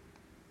bit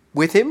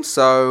with him,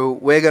 so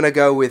we're going to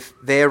go with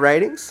their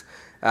ratings.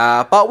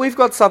 But we've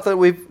got something.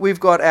 We'll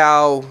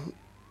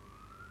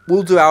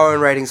do our own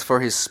ratings for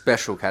his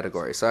special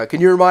category. So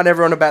can you remind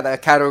everyone about the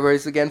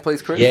categories again,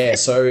 please, Chris? Yeah.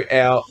 So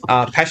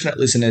our passionate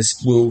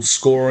listeners will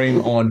score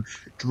him on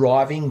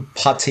driving,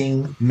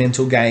 putting,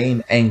 mental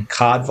game, and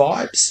card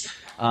vibes.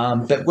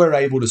 But we're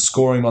able to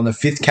score him on the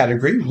fifth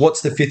category.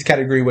 What's the fifth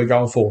category we're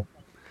going for?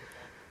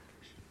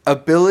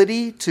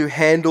 Ability to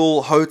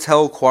handle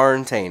hotel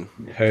quarantine.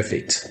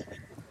 Perfect.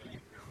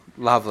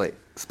 Lovely.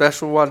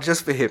 Special one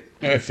just for him.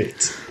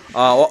 Perfect.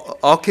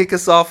 I'll kick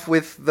us off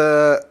with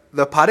the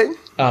putting.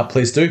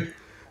 Please do.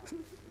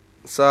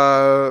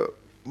 So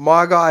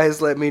my guy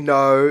has let me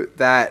know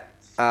that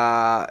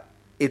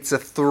it's a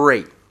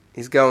 3.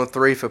 He's going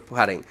 3 for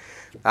putting.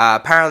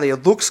 Apparently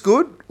it looks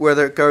good,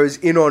 whether it goes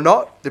in or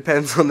not,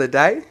 depends on the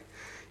day.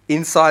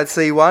 Inside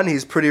C1,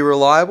 he's pretty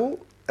reliable.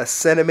 A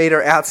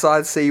centimetre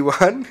outside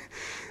C1.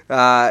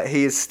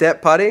 He is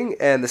step putting,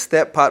 and the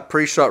step putt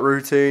pre-shot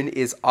routine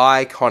is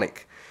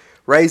iconic.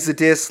 Raise the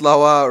disc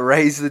lower,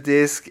 raise the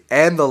disc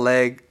and the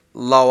leg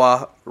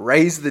lower,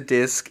 raise the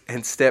disc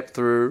and step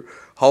through,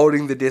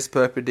 holding the disc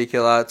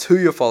perpendicular to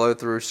your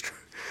follow-through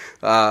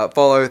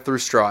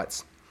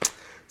strides.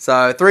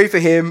 So 3 for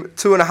him,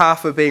 2.5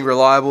 for being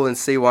reliable in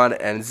C1,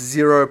 and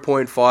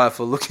 0.5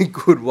 for looking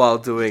good while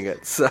doing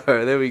it. So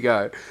there we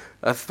go.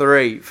 A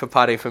 3 for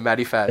putting for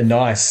Matty Faz.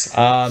 Nice.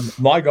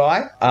 My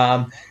guy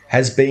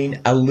has been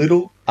a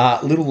little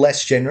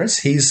less generous.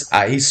 He's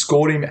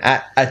scored him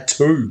at a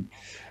 2.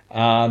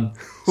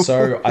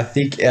 So I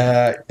think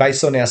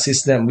based on our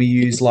system we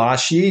used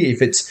last year,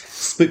 if it's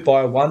split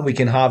by a 1, we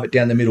can halve it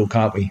down the middle,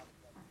 can't we?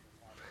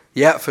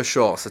 Yeah, for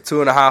sure. So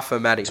 2.5 for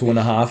Matty.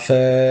 2.5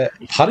 for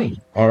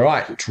putting. All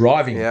right,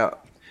 driving. Yeah.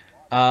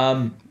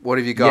 What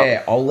have you got?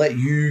 Yeah, I'll let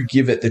you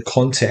give it the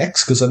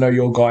context because I know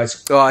your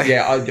guys. Oh,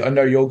 I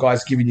know your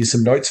guys giving you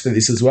some notes for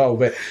this as well.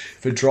 But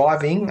for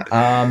driving,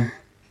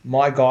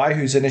 my guy,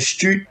 who's an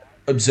astute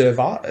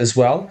observer as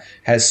well,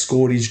 has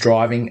scored his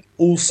driving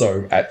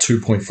also at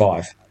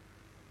 2.5.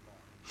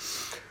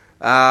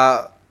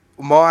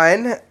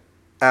 Mine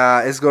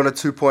is gone to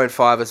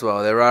 2.5 as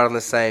well. They're right on the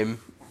same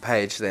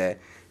page there.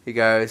 He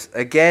goes,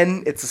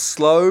 again, it's a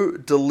slow,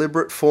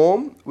 deliberate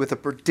form with a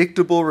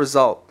predictable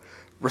result.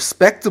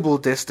 Respectable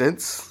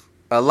distance,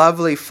 a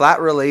lovely flat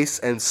release,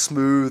 and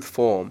smooth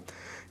form.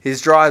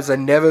 His drives are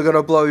never going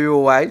to blow you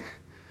away,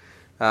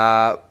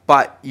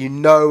 but you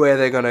know where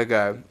they're going to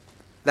go.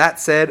 That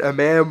said, a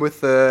man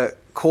with the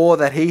core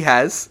that he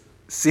has,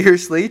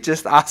 seriously,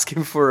 just ask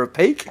him for a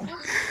peek,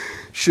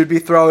 should be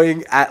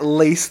throwing at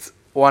least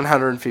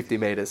 150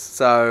 metres.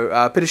 So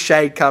a bit of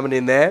shade coming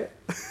in there.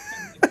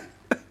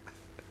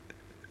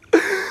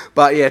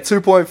 But yeah,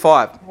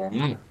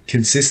 2.5.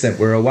 Consistent.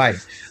 We're away.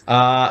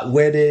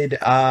 Where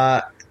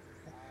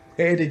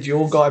did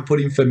your guy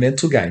put him for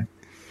mental game?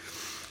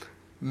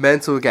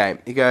 Mental game.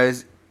 He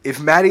goes,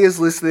 if Matty is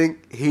listening,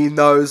 he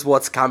knows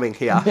what's coming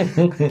here.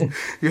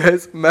 He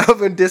goes,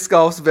 Melbourne Disc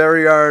Golf's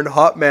very own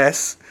hot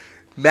mess,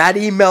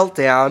 Matty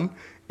Meltdown,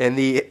 and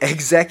the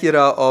executor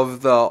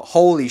of the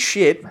holy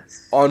shit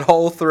on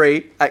hole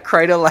 3 at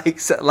Crater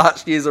Lakes at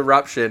last year's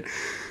eruption.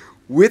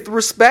 With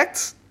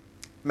respect,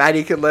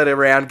 Matty can let a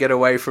round get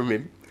away from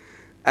him.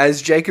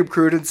 As Jacob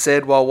Cruden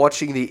said while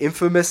watching the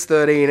infamous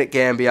 13 at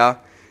Gambia,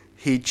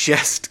 he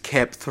just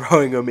kept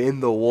throwing them in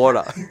the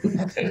water.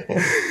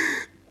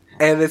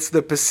 And it's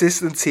the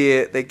persistence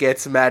here that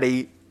gets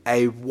Matty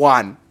a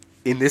 1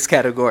 in this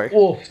category.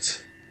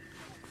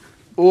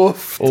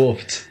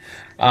 Oofed.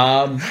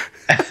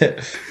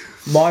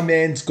 My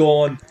man's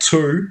gone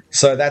 2,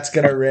 so that's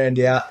going to round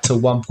out to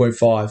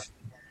 1.5.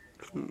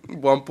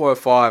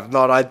 1.5,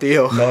 not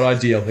ideal. Not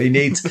ideal. He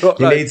needs a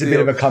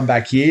bit of a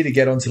comeback here to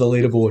get onto the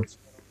leaderboard.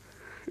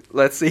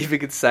 Let's see if he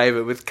can save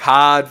it with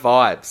card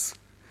vibes.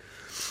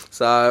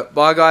 So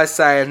my guy's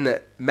saying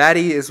that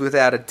Matty is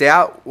without a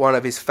doubt one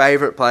of his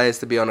favourite players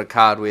to be on a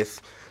card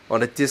with,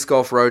 on a disc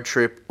golf road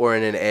trip or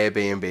in an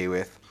Airbnb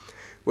with.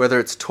 Whether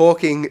it's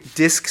talking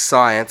disc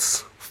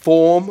science,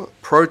 form,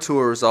 Pro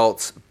Tour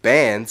results,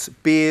 bands,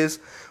 beers,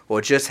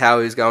 or just how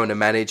he's going to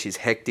manage his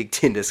hectic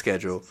Tinder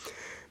schedule.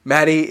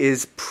 Matty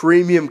is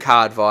premium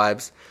card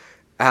vibes,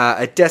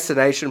 a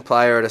destination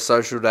player at a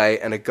social day,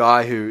 and a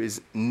guy who is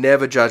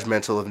never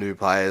judgmental of new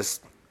players,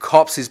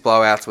 cops his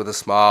blowouts with a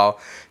smile,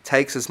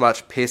 takes as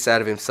much piss out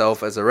of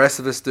himself as the rest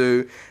of us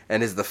do,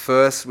 and is the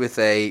first with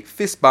a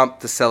fist bump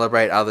to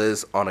celebrate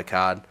others on a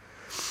card.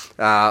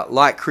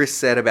 Like Chris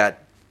said about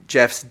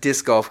Jeff's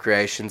disc golf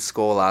creation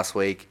score last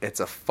week,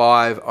 it's a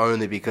 5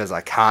 only because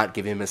I can't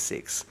give him a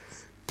 6.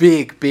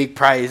 Big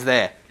praise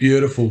there.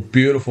 Beautiful.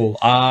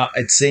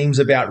 It seems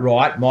about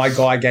right. My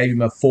guy gave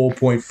him a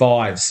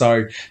 4.5,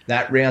 so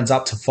that rounds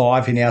up to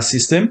 5 in our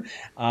system.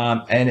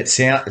 And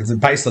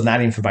based on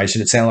that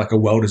information, it sounded like a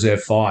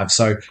well-deserved 5.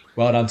 So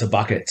well done to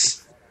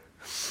Buckets.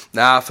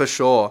 Nah, for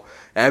sure.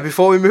 And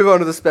before we move on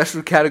to the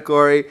special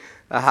category,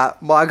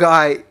 my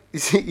guy,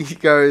 he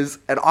goes,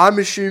 and I'm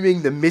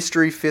assuming the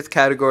mystery 5th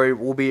category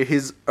will be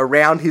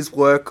around his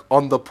work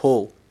on the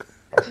pool.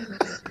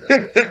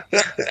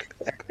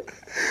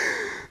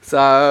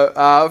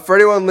 So, for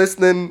anyone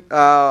listening,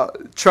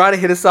 try to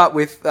hit us up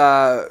with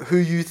who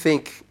you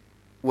think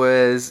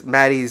was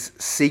Matty's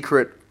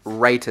secret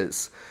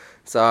raters.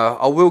 So,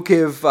 I will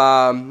give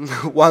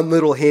one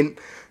little hint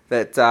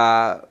that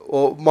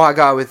my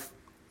guy with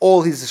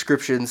all his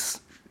descriptions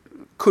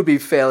could be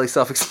fairly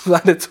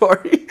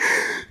self-explanatory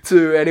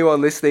to anyone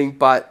listening,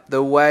 but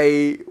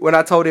when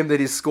I told him that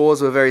his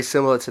scores were very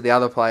similar to the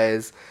other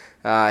players,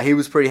 he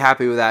was pretty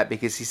happy with that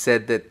because he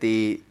said that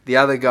the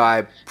other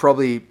guy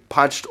probably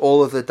punched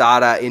all of the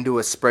data into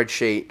a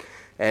spreadsheet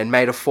and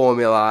made a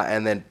formula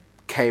and then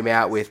came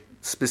out with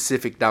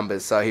specific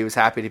numbers. So he was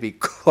happy to be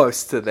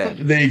close to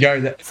them. There you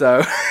go.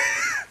 So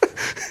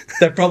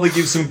that probably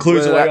gives some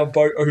clues away on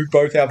who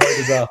both our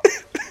voters are.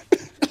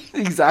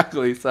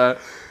 Exactly. So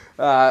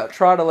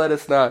try to let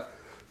us know.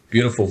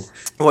 Beautiful.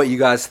 What you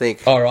guys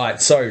think. All right.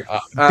 So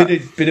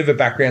bit of a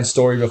background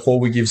story before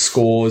we give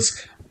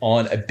scores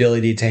on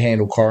ability to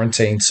handle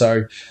quarantine.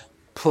 So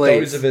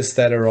please, those of us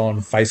that are on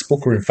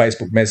Facebook or in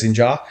Facebook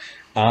Messenger,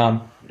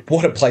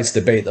 what a place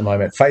to be at the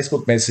moment.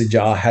 Facebook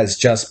Messenger has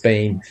just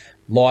been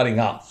lighting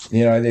up.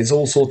 You know, there's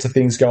all sorts of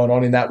things going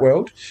on in that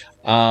world.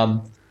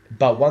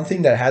 But one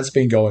thing that has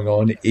been going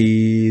on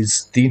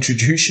is the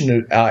introduction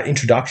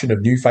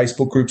of new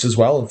Facebook groups as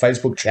well and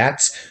Facebook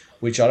chats,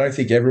 which I don't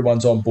think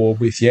everyone's on board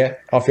with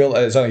yet. I feel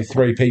there's only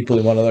 3 people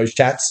in one of those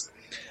chats.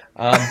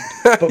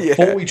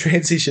 Before we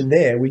transition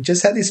there, we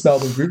just had this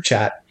Melbourne group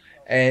chat,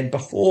 and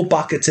before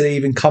Buckets had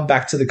even come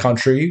back to the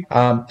country,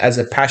 as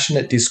a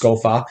passionate disc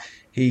golfer,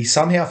 he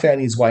somehow found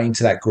his way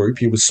into that group.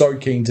 He was so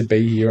keen to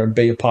be here and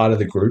be a part of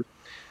the group.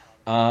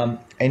 And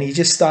he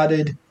just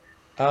started,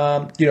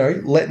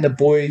 letting the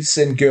boys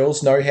and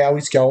girls know how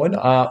he's going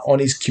on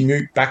his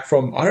commute back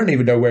from, I don't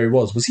even know where he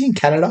was. Was he in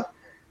Canada?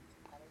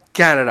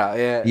 Canada,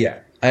 yeah. Yeah.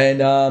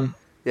 And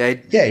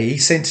he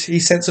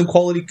sent some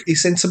quality, he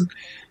sent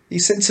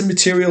some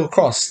material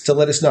across to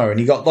let us know, and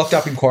he got locked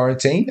up in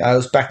quarantine. It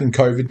was back in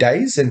COVID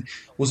days, and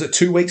was it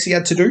 2 weeks he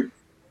had to do?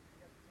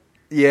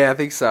 Yeah, I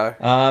think so.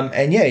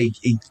 And yeah,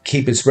 he'd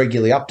keep us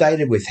regularly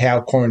updated with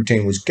how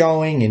quarantine was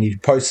going, and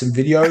he'd post some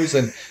videos.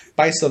 And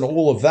based on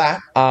all of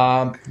that,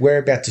 we're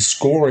about to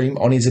score him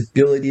on his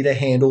ability to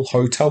handle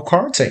hotel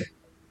quarantine.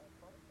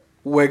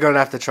 We're gonna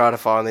have to try to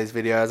find these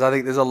videos. I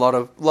think there's a lot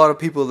of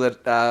people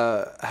that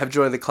have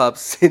joined the club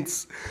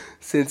since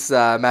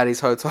Maddie's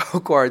hotel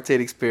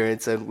quarantine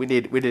experience, and we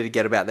need to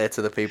get them out there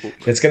to the people.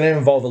 It's going to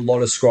involve a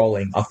lot of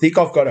scrolling. I think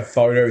I've got a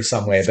photo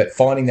somewhere, but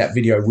finding that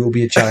video will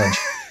be a challenge.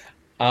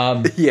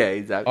 Yeah,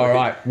 exactly. All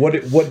right, what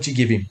did you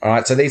give him? All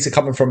right, so these are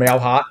coming from our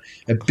heart.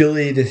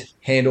 Ability to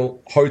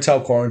handle hotel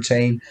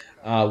quarantine.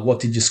 What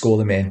did you score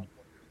the man?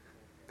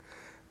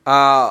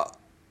 I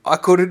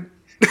couldn't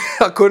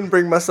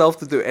bring myself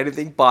to do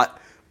anything but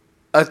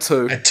a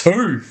 2. A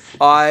 2.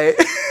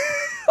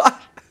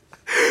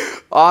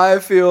 I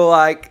feel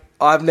like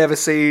I've never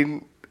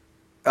seen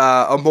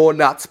a more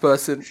nuts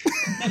person.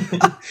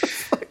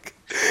 Like,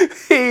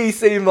 he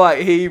seemed like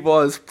he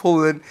was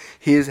pulling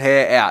his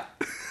hair out.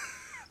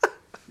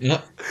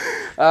 Yeah.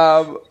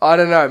 I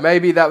don't know.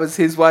 Maybe that was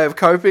his way of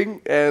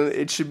coping, and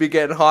it should be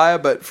getting higher.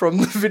 But from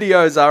the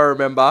videos I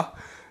remember,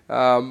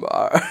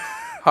 I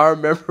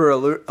remember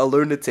a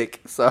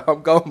lunatic. So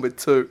I'm going with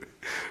 2.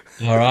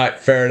 All right,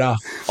 fair enough.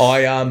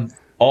 I've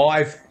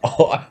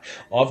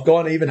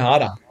gone even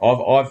harder.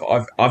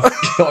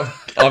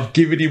 I've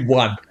given him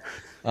 1.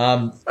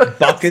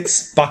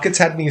 Buckets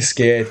had me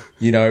scared.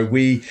 You know,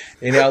 we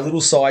in our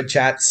little side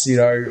chats. You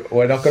know,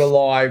 we're not going to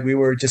lie. We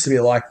were just a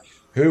bit like,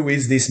 who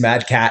is this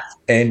mad cat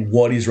and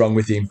what is wrong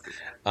with him?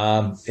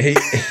 He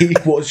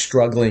was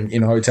struggling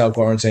in hotel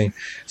quarantine,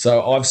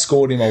 so I've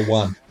scored him a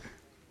 1.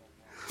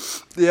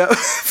 Yeah,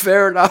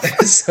 fair enough.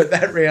 So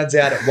that rounds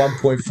out at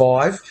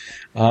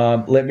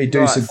 1.5. Let me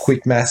do some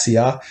quick maths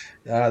here.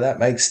 That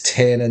makes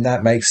 10 and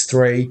that makes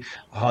 3.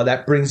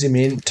 That brings him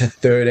in to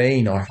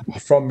 13.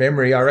 From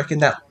memory, I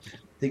reckon I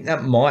think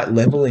that might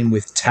level him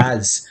with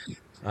Taz.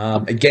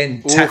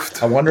 Again,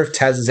 I wonder if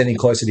Taz is any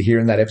closer to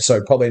hearing that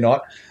episode. Probably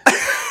not.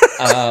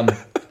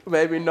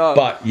 Maybe not.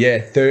 But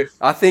yeah,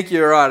 I think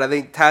you're right. I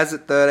think Taz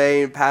at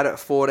 13, Pat at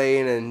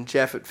 14, and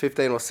Jeff at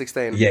 15 or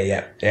 16.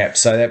 Yeah.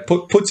 So that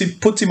puts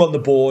him on the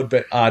board,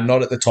 but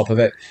not at the top of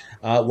it.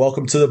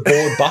 Welcome to the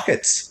board,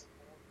 Buckets.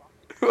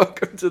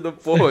 Welcome to the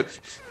board.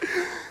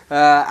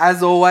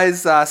 As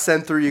always,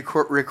 send through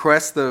your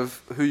request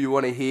of who you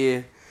want to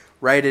hear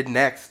rated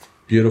next.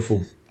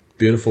 Beautiful.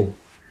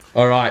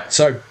 All right,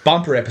 so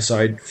bumper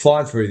episode,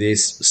 flying through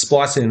this,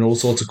 splicing in all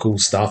sorts of cool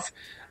stuff.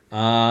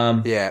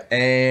 Yeah.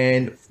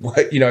 And,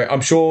 you know,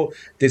 I'm sure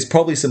there's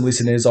probably some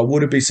listeners, I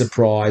wouldn't be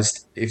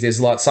surprised if there's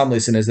like some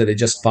listeners that are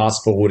just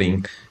fast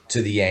forwarding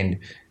to the end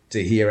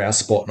to hear our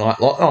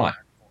spotlight.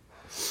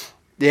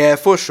 Yeah,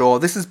 for sure.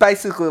 This is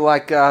basically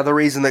like the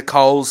reason that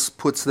Coles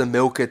puts the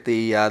milk at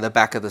the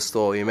back of the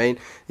store. You mean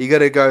you got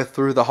to go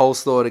through the whole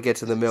store to get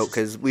to the milk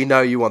because we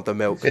know you want the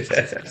milk.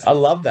 I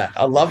love that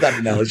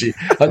analogy.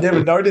 I've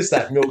never noticed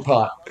that milk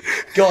part.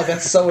 God,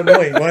 that's so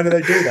annoying. Why do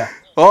they do that?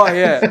 Oh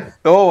yeah,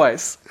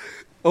 always.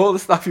 All the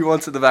stuff you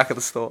want at the back of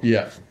the store.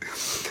 Yeah.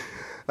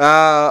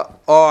 All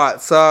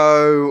right.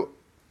 So,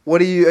 what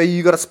do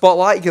you got a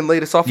spotlight you can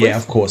lead us off with? Yeah,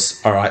 of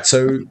course. All right.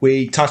 So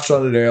we touched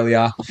on it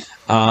earlier.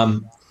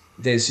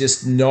 There's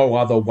just no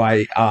other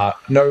way,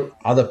 no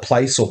other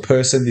place or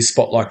person this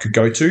spotlight could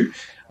go to.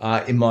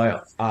 In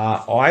my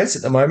eyes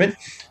at the moment,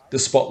 the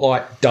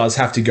spotlight does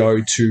have to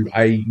go to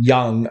a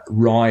young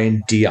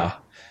Ryan Deer.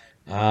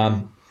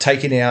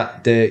 Taking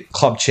out the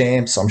club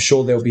champs, I'm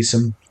sure there'll be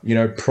some,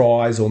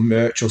 prize or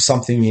merch or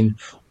something in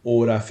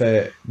order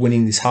for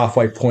winning this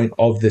halfway point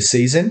of the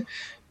season.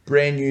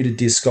 Brand new to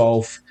disc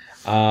golf,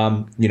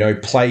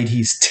 played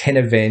his 10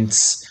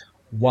 events,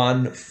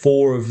 won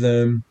 4 of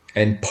them,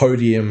 and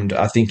podiumed,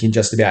 I think, in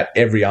just about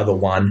every other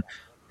one,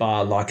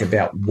 bar like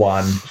about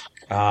 1.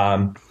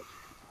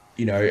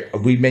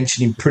 We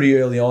mentioned him pretty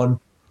early on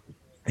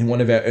in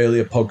one of our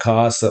earlier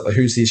podcasts, that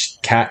who's this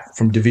cat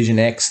from Division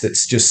X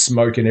that's just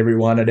smoking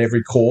everyone at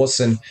every course.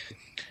 And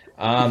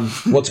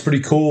what's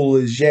pretty cool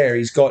is,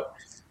 he's got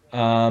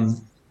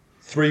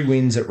 3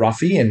 wins at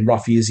Ruffy, and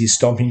Ruffy is his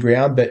stomping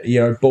ground. But,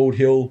 Bald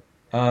Hill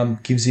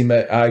gives him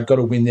got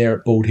a win there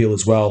at Bald Hill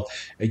as well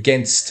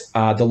against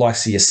the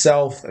likes of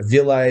yourself,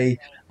 Ville,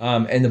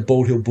 and the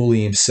Bald Hill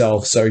Bully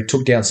himself. So he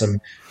took down some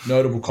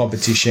notable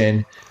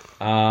competition.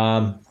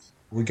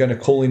 We're going to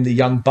call him the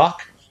Young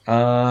Buck.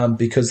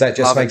 Because that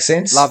just makes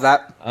sense. Love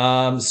that.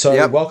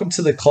 Welcome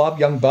to the club,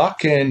 Young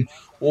Buck, and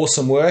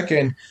awesome work,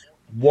 and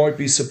won't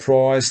be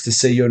surprised to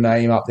see your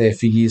name up there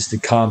for years to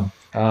come.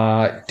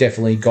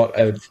 Definitely got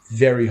a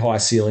very high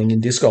ceiling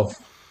in disc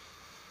golf.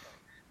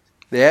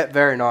 Yeah,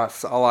 very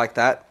nice. I like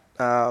that.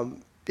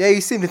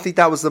 You seem to think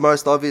that was the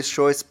most obvious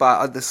choice,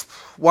 but there's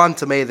one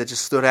to me that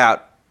just stood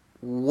out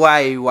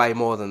way, way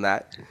more than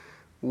that.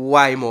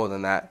 Way more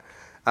than that.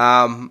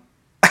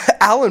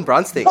 Alan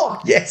Brunstig. Oh,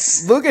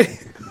 yes.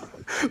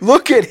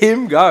 Look at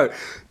him go.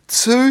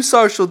 2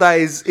 social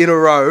days in a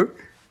row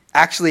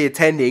actually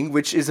attending,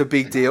 which is a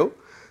big deal.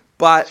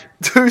 But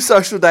 2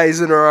 social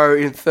days in a row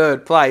in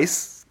 3rd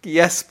place.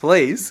 Yes,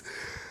 please.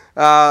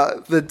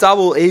 the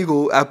double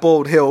eagle at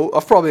Bald Hill.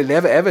 I've probably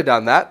never ever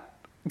done that.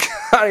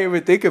 Can't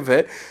even think of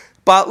it.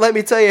 But let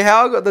me tell you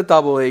how I got the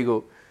double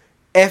eagle.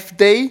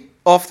 FD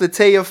off the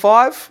tee of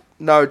 5.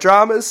 No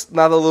dramas.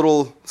 Another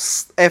little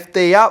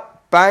FD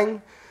up.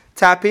 Bang.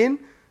 Tap in.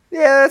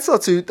 Yeah,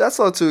 that's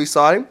not too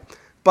exciting.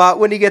 But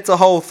when you get to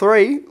hole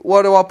 3,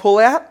 what do I pull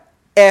out?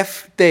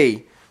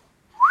 FD.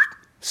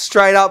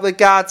 Straight up the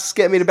guts.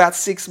 Get me to about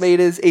 6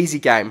 meters. Easy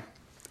game.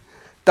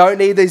 Don't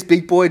need these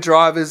big boy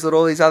drivers that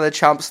all these other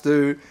chumps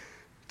do.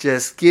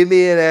 Just give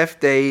me an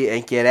FD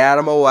and get out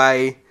of my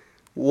way.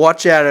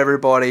 Watch out,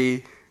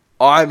 everybody.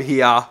 I'm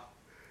here.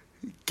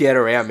 Get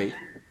around me.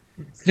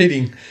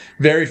 Fitting.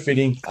 Very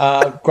fitting.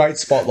 Great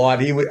spotlight.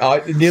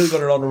 I nearly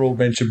got an honourable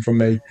mention from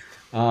me.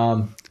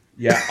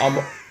 Yeah,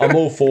 I'm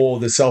all for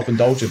the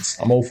self-indulgence.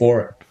 I'm all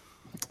for it.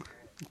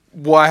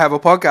 Why have a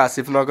podcast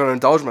if I'm not going to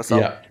indulge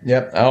myself?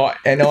 Yeah.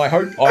 And I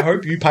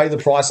hope you pay the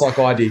price like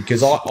I did,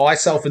 because I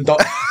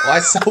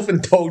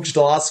self-indulged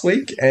last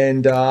week,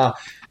 and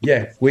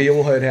we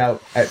all heard how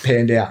it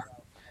panned out.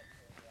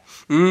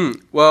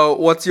 Well,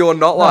 what's your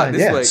not like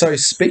this week? So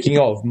speaking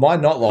of, my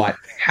not like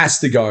has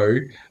to go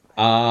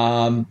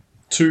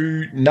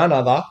to none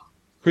other,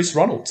 Chris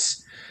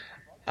Ronalds.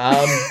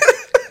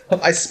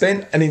 I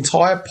spent an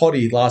entire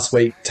potty last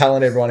week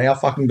telling everyone how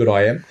fucking good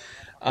I am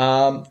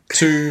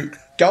to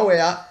go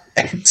out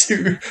and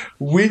to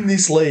win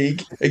this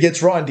league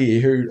against Ryan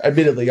Deere, who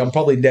admittedly I'm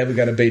probably never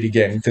going to beat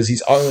again because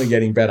he's only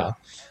getting better.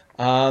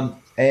 Chris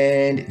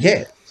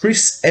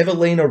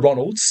Evelina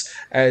Ronalds,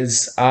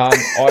 as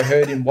I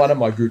heard in one of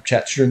my group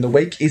chats during the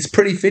week, is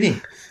pretty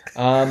fitting.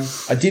 I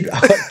did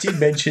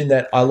mention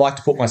that I like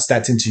to put my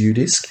stats into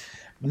UDisc.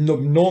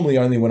 Normally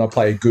only when I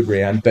play a good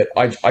round, but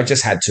I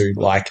just had to.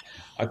 Like,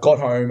 I got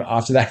home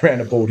after that round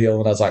of Bald Hill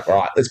and I was like, all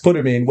right, let's put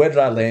him in. Where did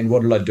I land?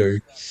 What did I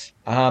do?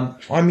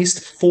 I missed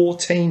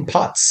 14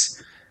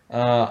 putts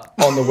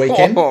on the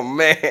weekend. Oh,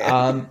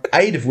 man.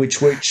 8 of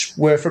which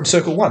were from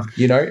Circle 1,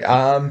 you know.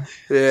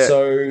 Yeah.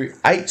 So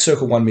 8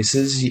 Circle 1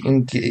 misses. You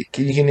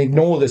can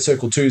ignore the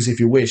Circle 2s if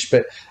you wish,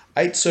 but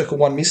 8 Circle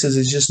 1 misses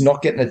is just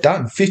not getting it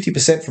done.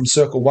 50% from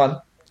Circle 1.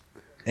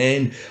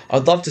 And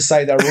I'd love to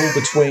say they were all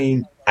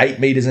between 8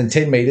 metres and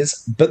 10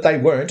 metres, but they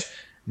weren't.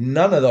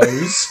 None of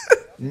those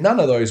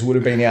would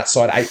have been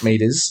outside 8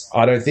 metres,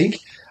 I don't think.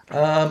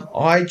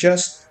 I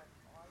just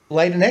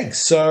laid an egg.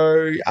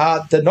 So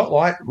the not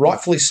like,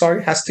 rightfully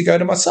so, has to go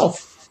to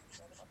myself.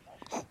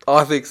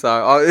 I think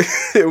so.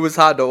 It was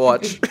hard to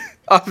watch.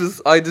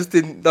 I just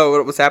didn't know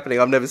what was happening.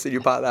 I've never seen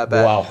you part that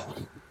bad. Wow.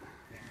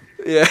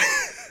 Yeah.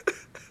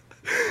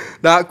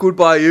 Nah, good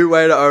by you.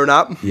 Way to own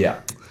up.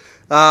 Yeah.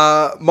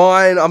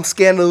 Mine, I'm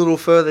scanning a little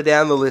further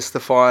down the list to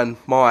find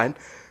mine.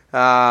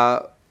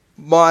 I'm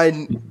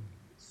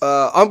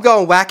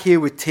going whack here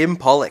with Tim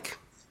Pollock.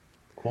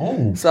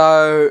 Oh.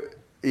 So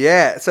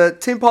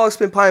Tim Pollock's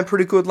been playing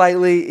pretty good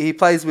lately. He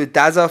plays with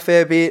Dazza a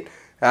fair bit.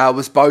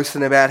 Was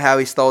boasting about how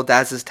he stole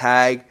Dazza's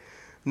tag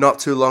not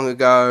too long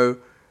ago.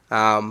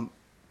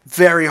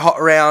 Very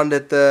hot round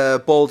at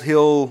the Bald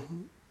Hill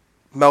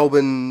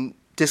Melbourne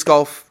Disc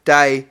Golf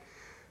Day.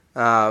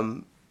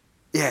 Been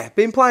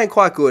playing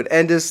quite good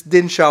and just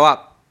didn't show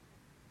up.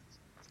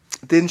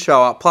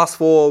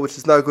 +4, which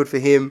is no good for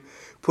him.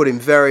 Put him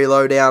very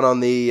low down on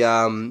the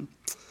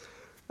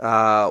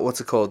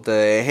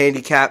the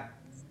handicap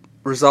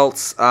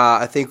results.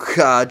 I think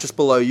just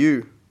below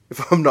you,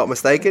 if I'm not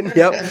mistaken.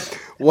 Yep,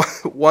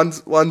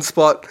 one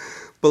spot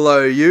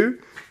below you.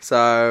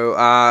 So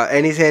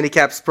and his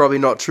handicap's probably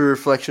not true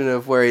reflection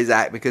of where he's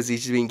at because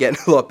he's been getting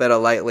a lot better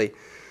lately.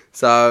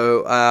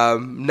 So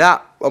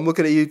I'm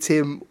looking at you,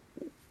 Tim.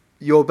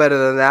 You're better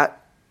than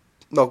that.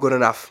 Not good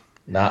enough.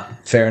 Nah,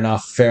 fair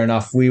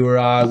enough. We were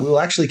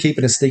actually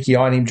keeping a sneaky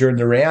eye on him during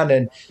the round,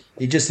 and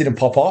he just didn't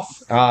pop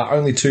off.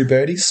 Only 2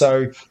 birdies,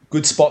 so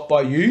good spot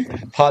by you.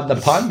 Pardon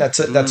the pun. That's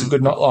a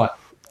good not light.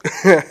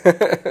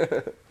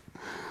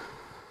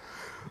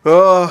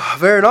 Oh,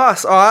 very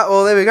nice. All right,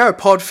 well there we go.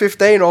 Pod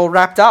 15 all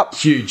wrapped up.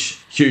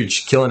 Huge,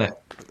 killing it.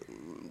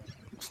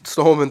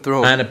 Storming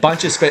through. And a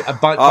bunch of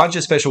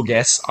special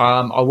guests.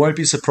 I won't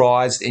be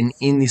surprised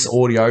in this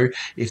audio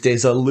if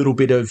there's a little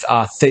bit of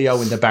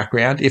Theo in the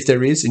background. If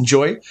there is,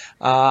 enjoy.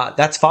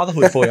 That's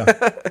fatherhood for you.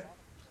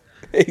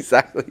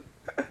 Exactly.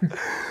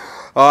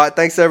 All right,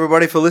 thanks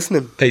everybody for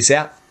listening. Peace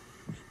out.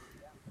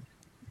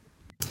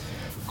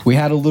 We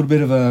had a little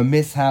bit of a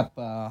mishap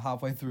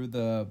halfway through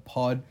the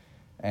pod,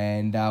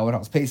 and when I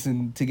was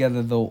piecing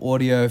together the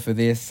audio for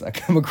this, I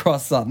came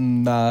across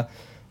something of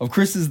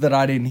Chris's that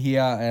I didn't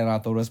hear, and I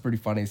thought it was pretty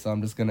funny, so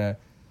I'm just going to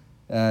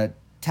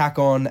tack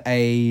on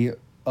a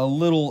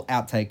little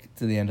outtake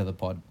to the end of the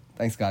pod.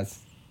 Thanks, guys.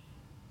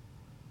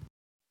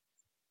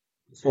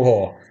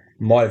 Oh,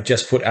 might have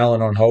just put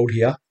Alan on hold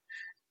here,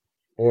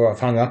 or I've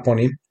hung up on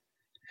him.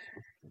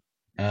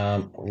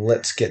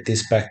 Let's get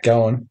this back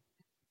going.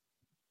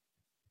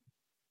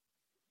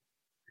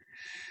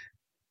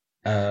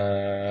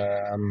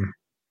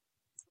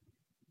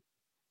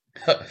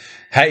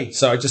 Hey,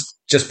 so I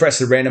just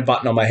pressed a random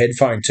button on my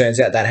headphone. Turns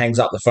out that hangs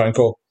up the phone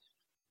call.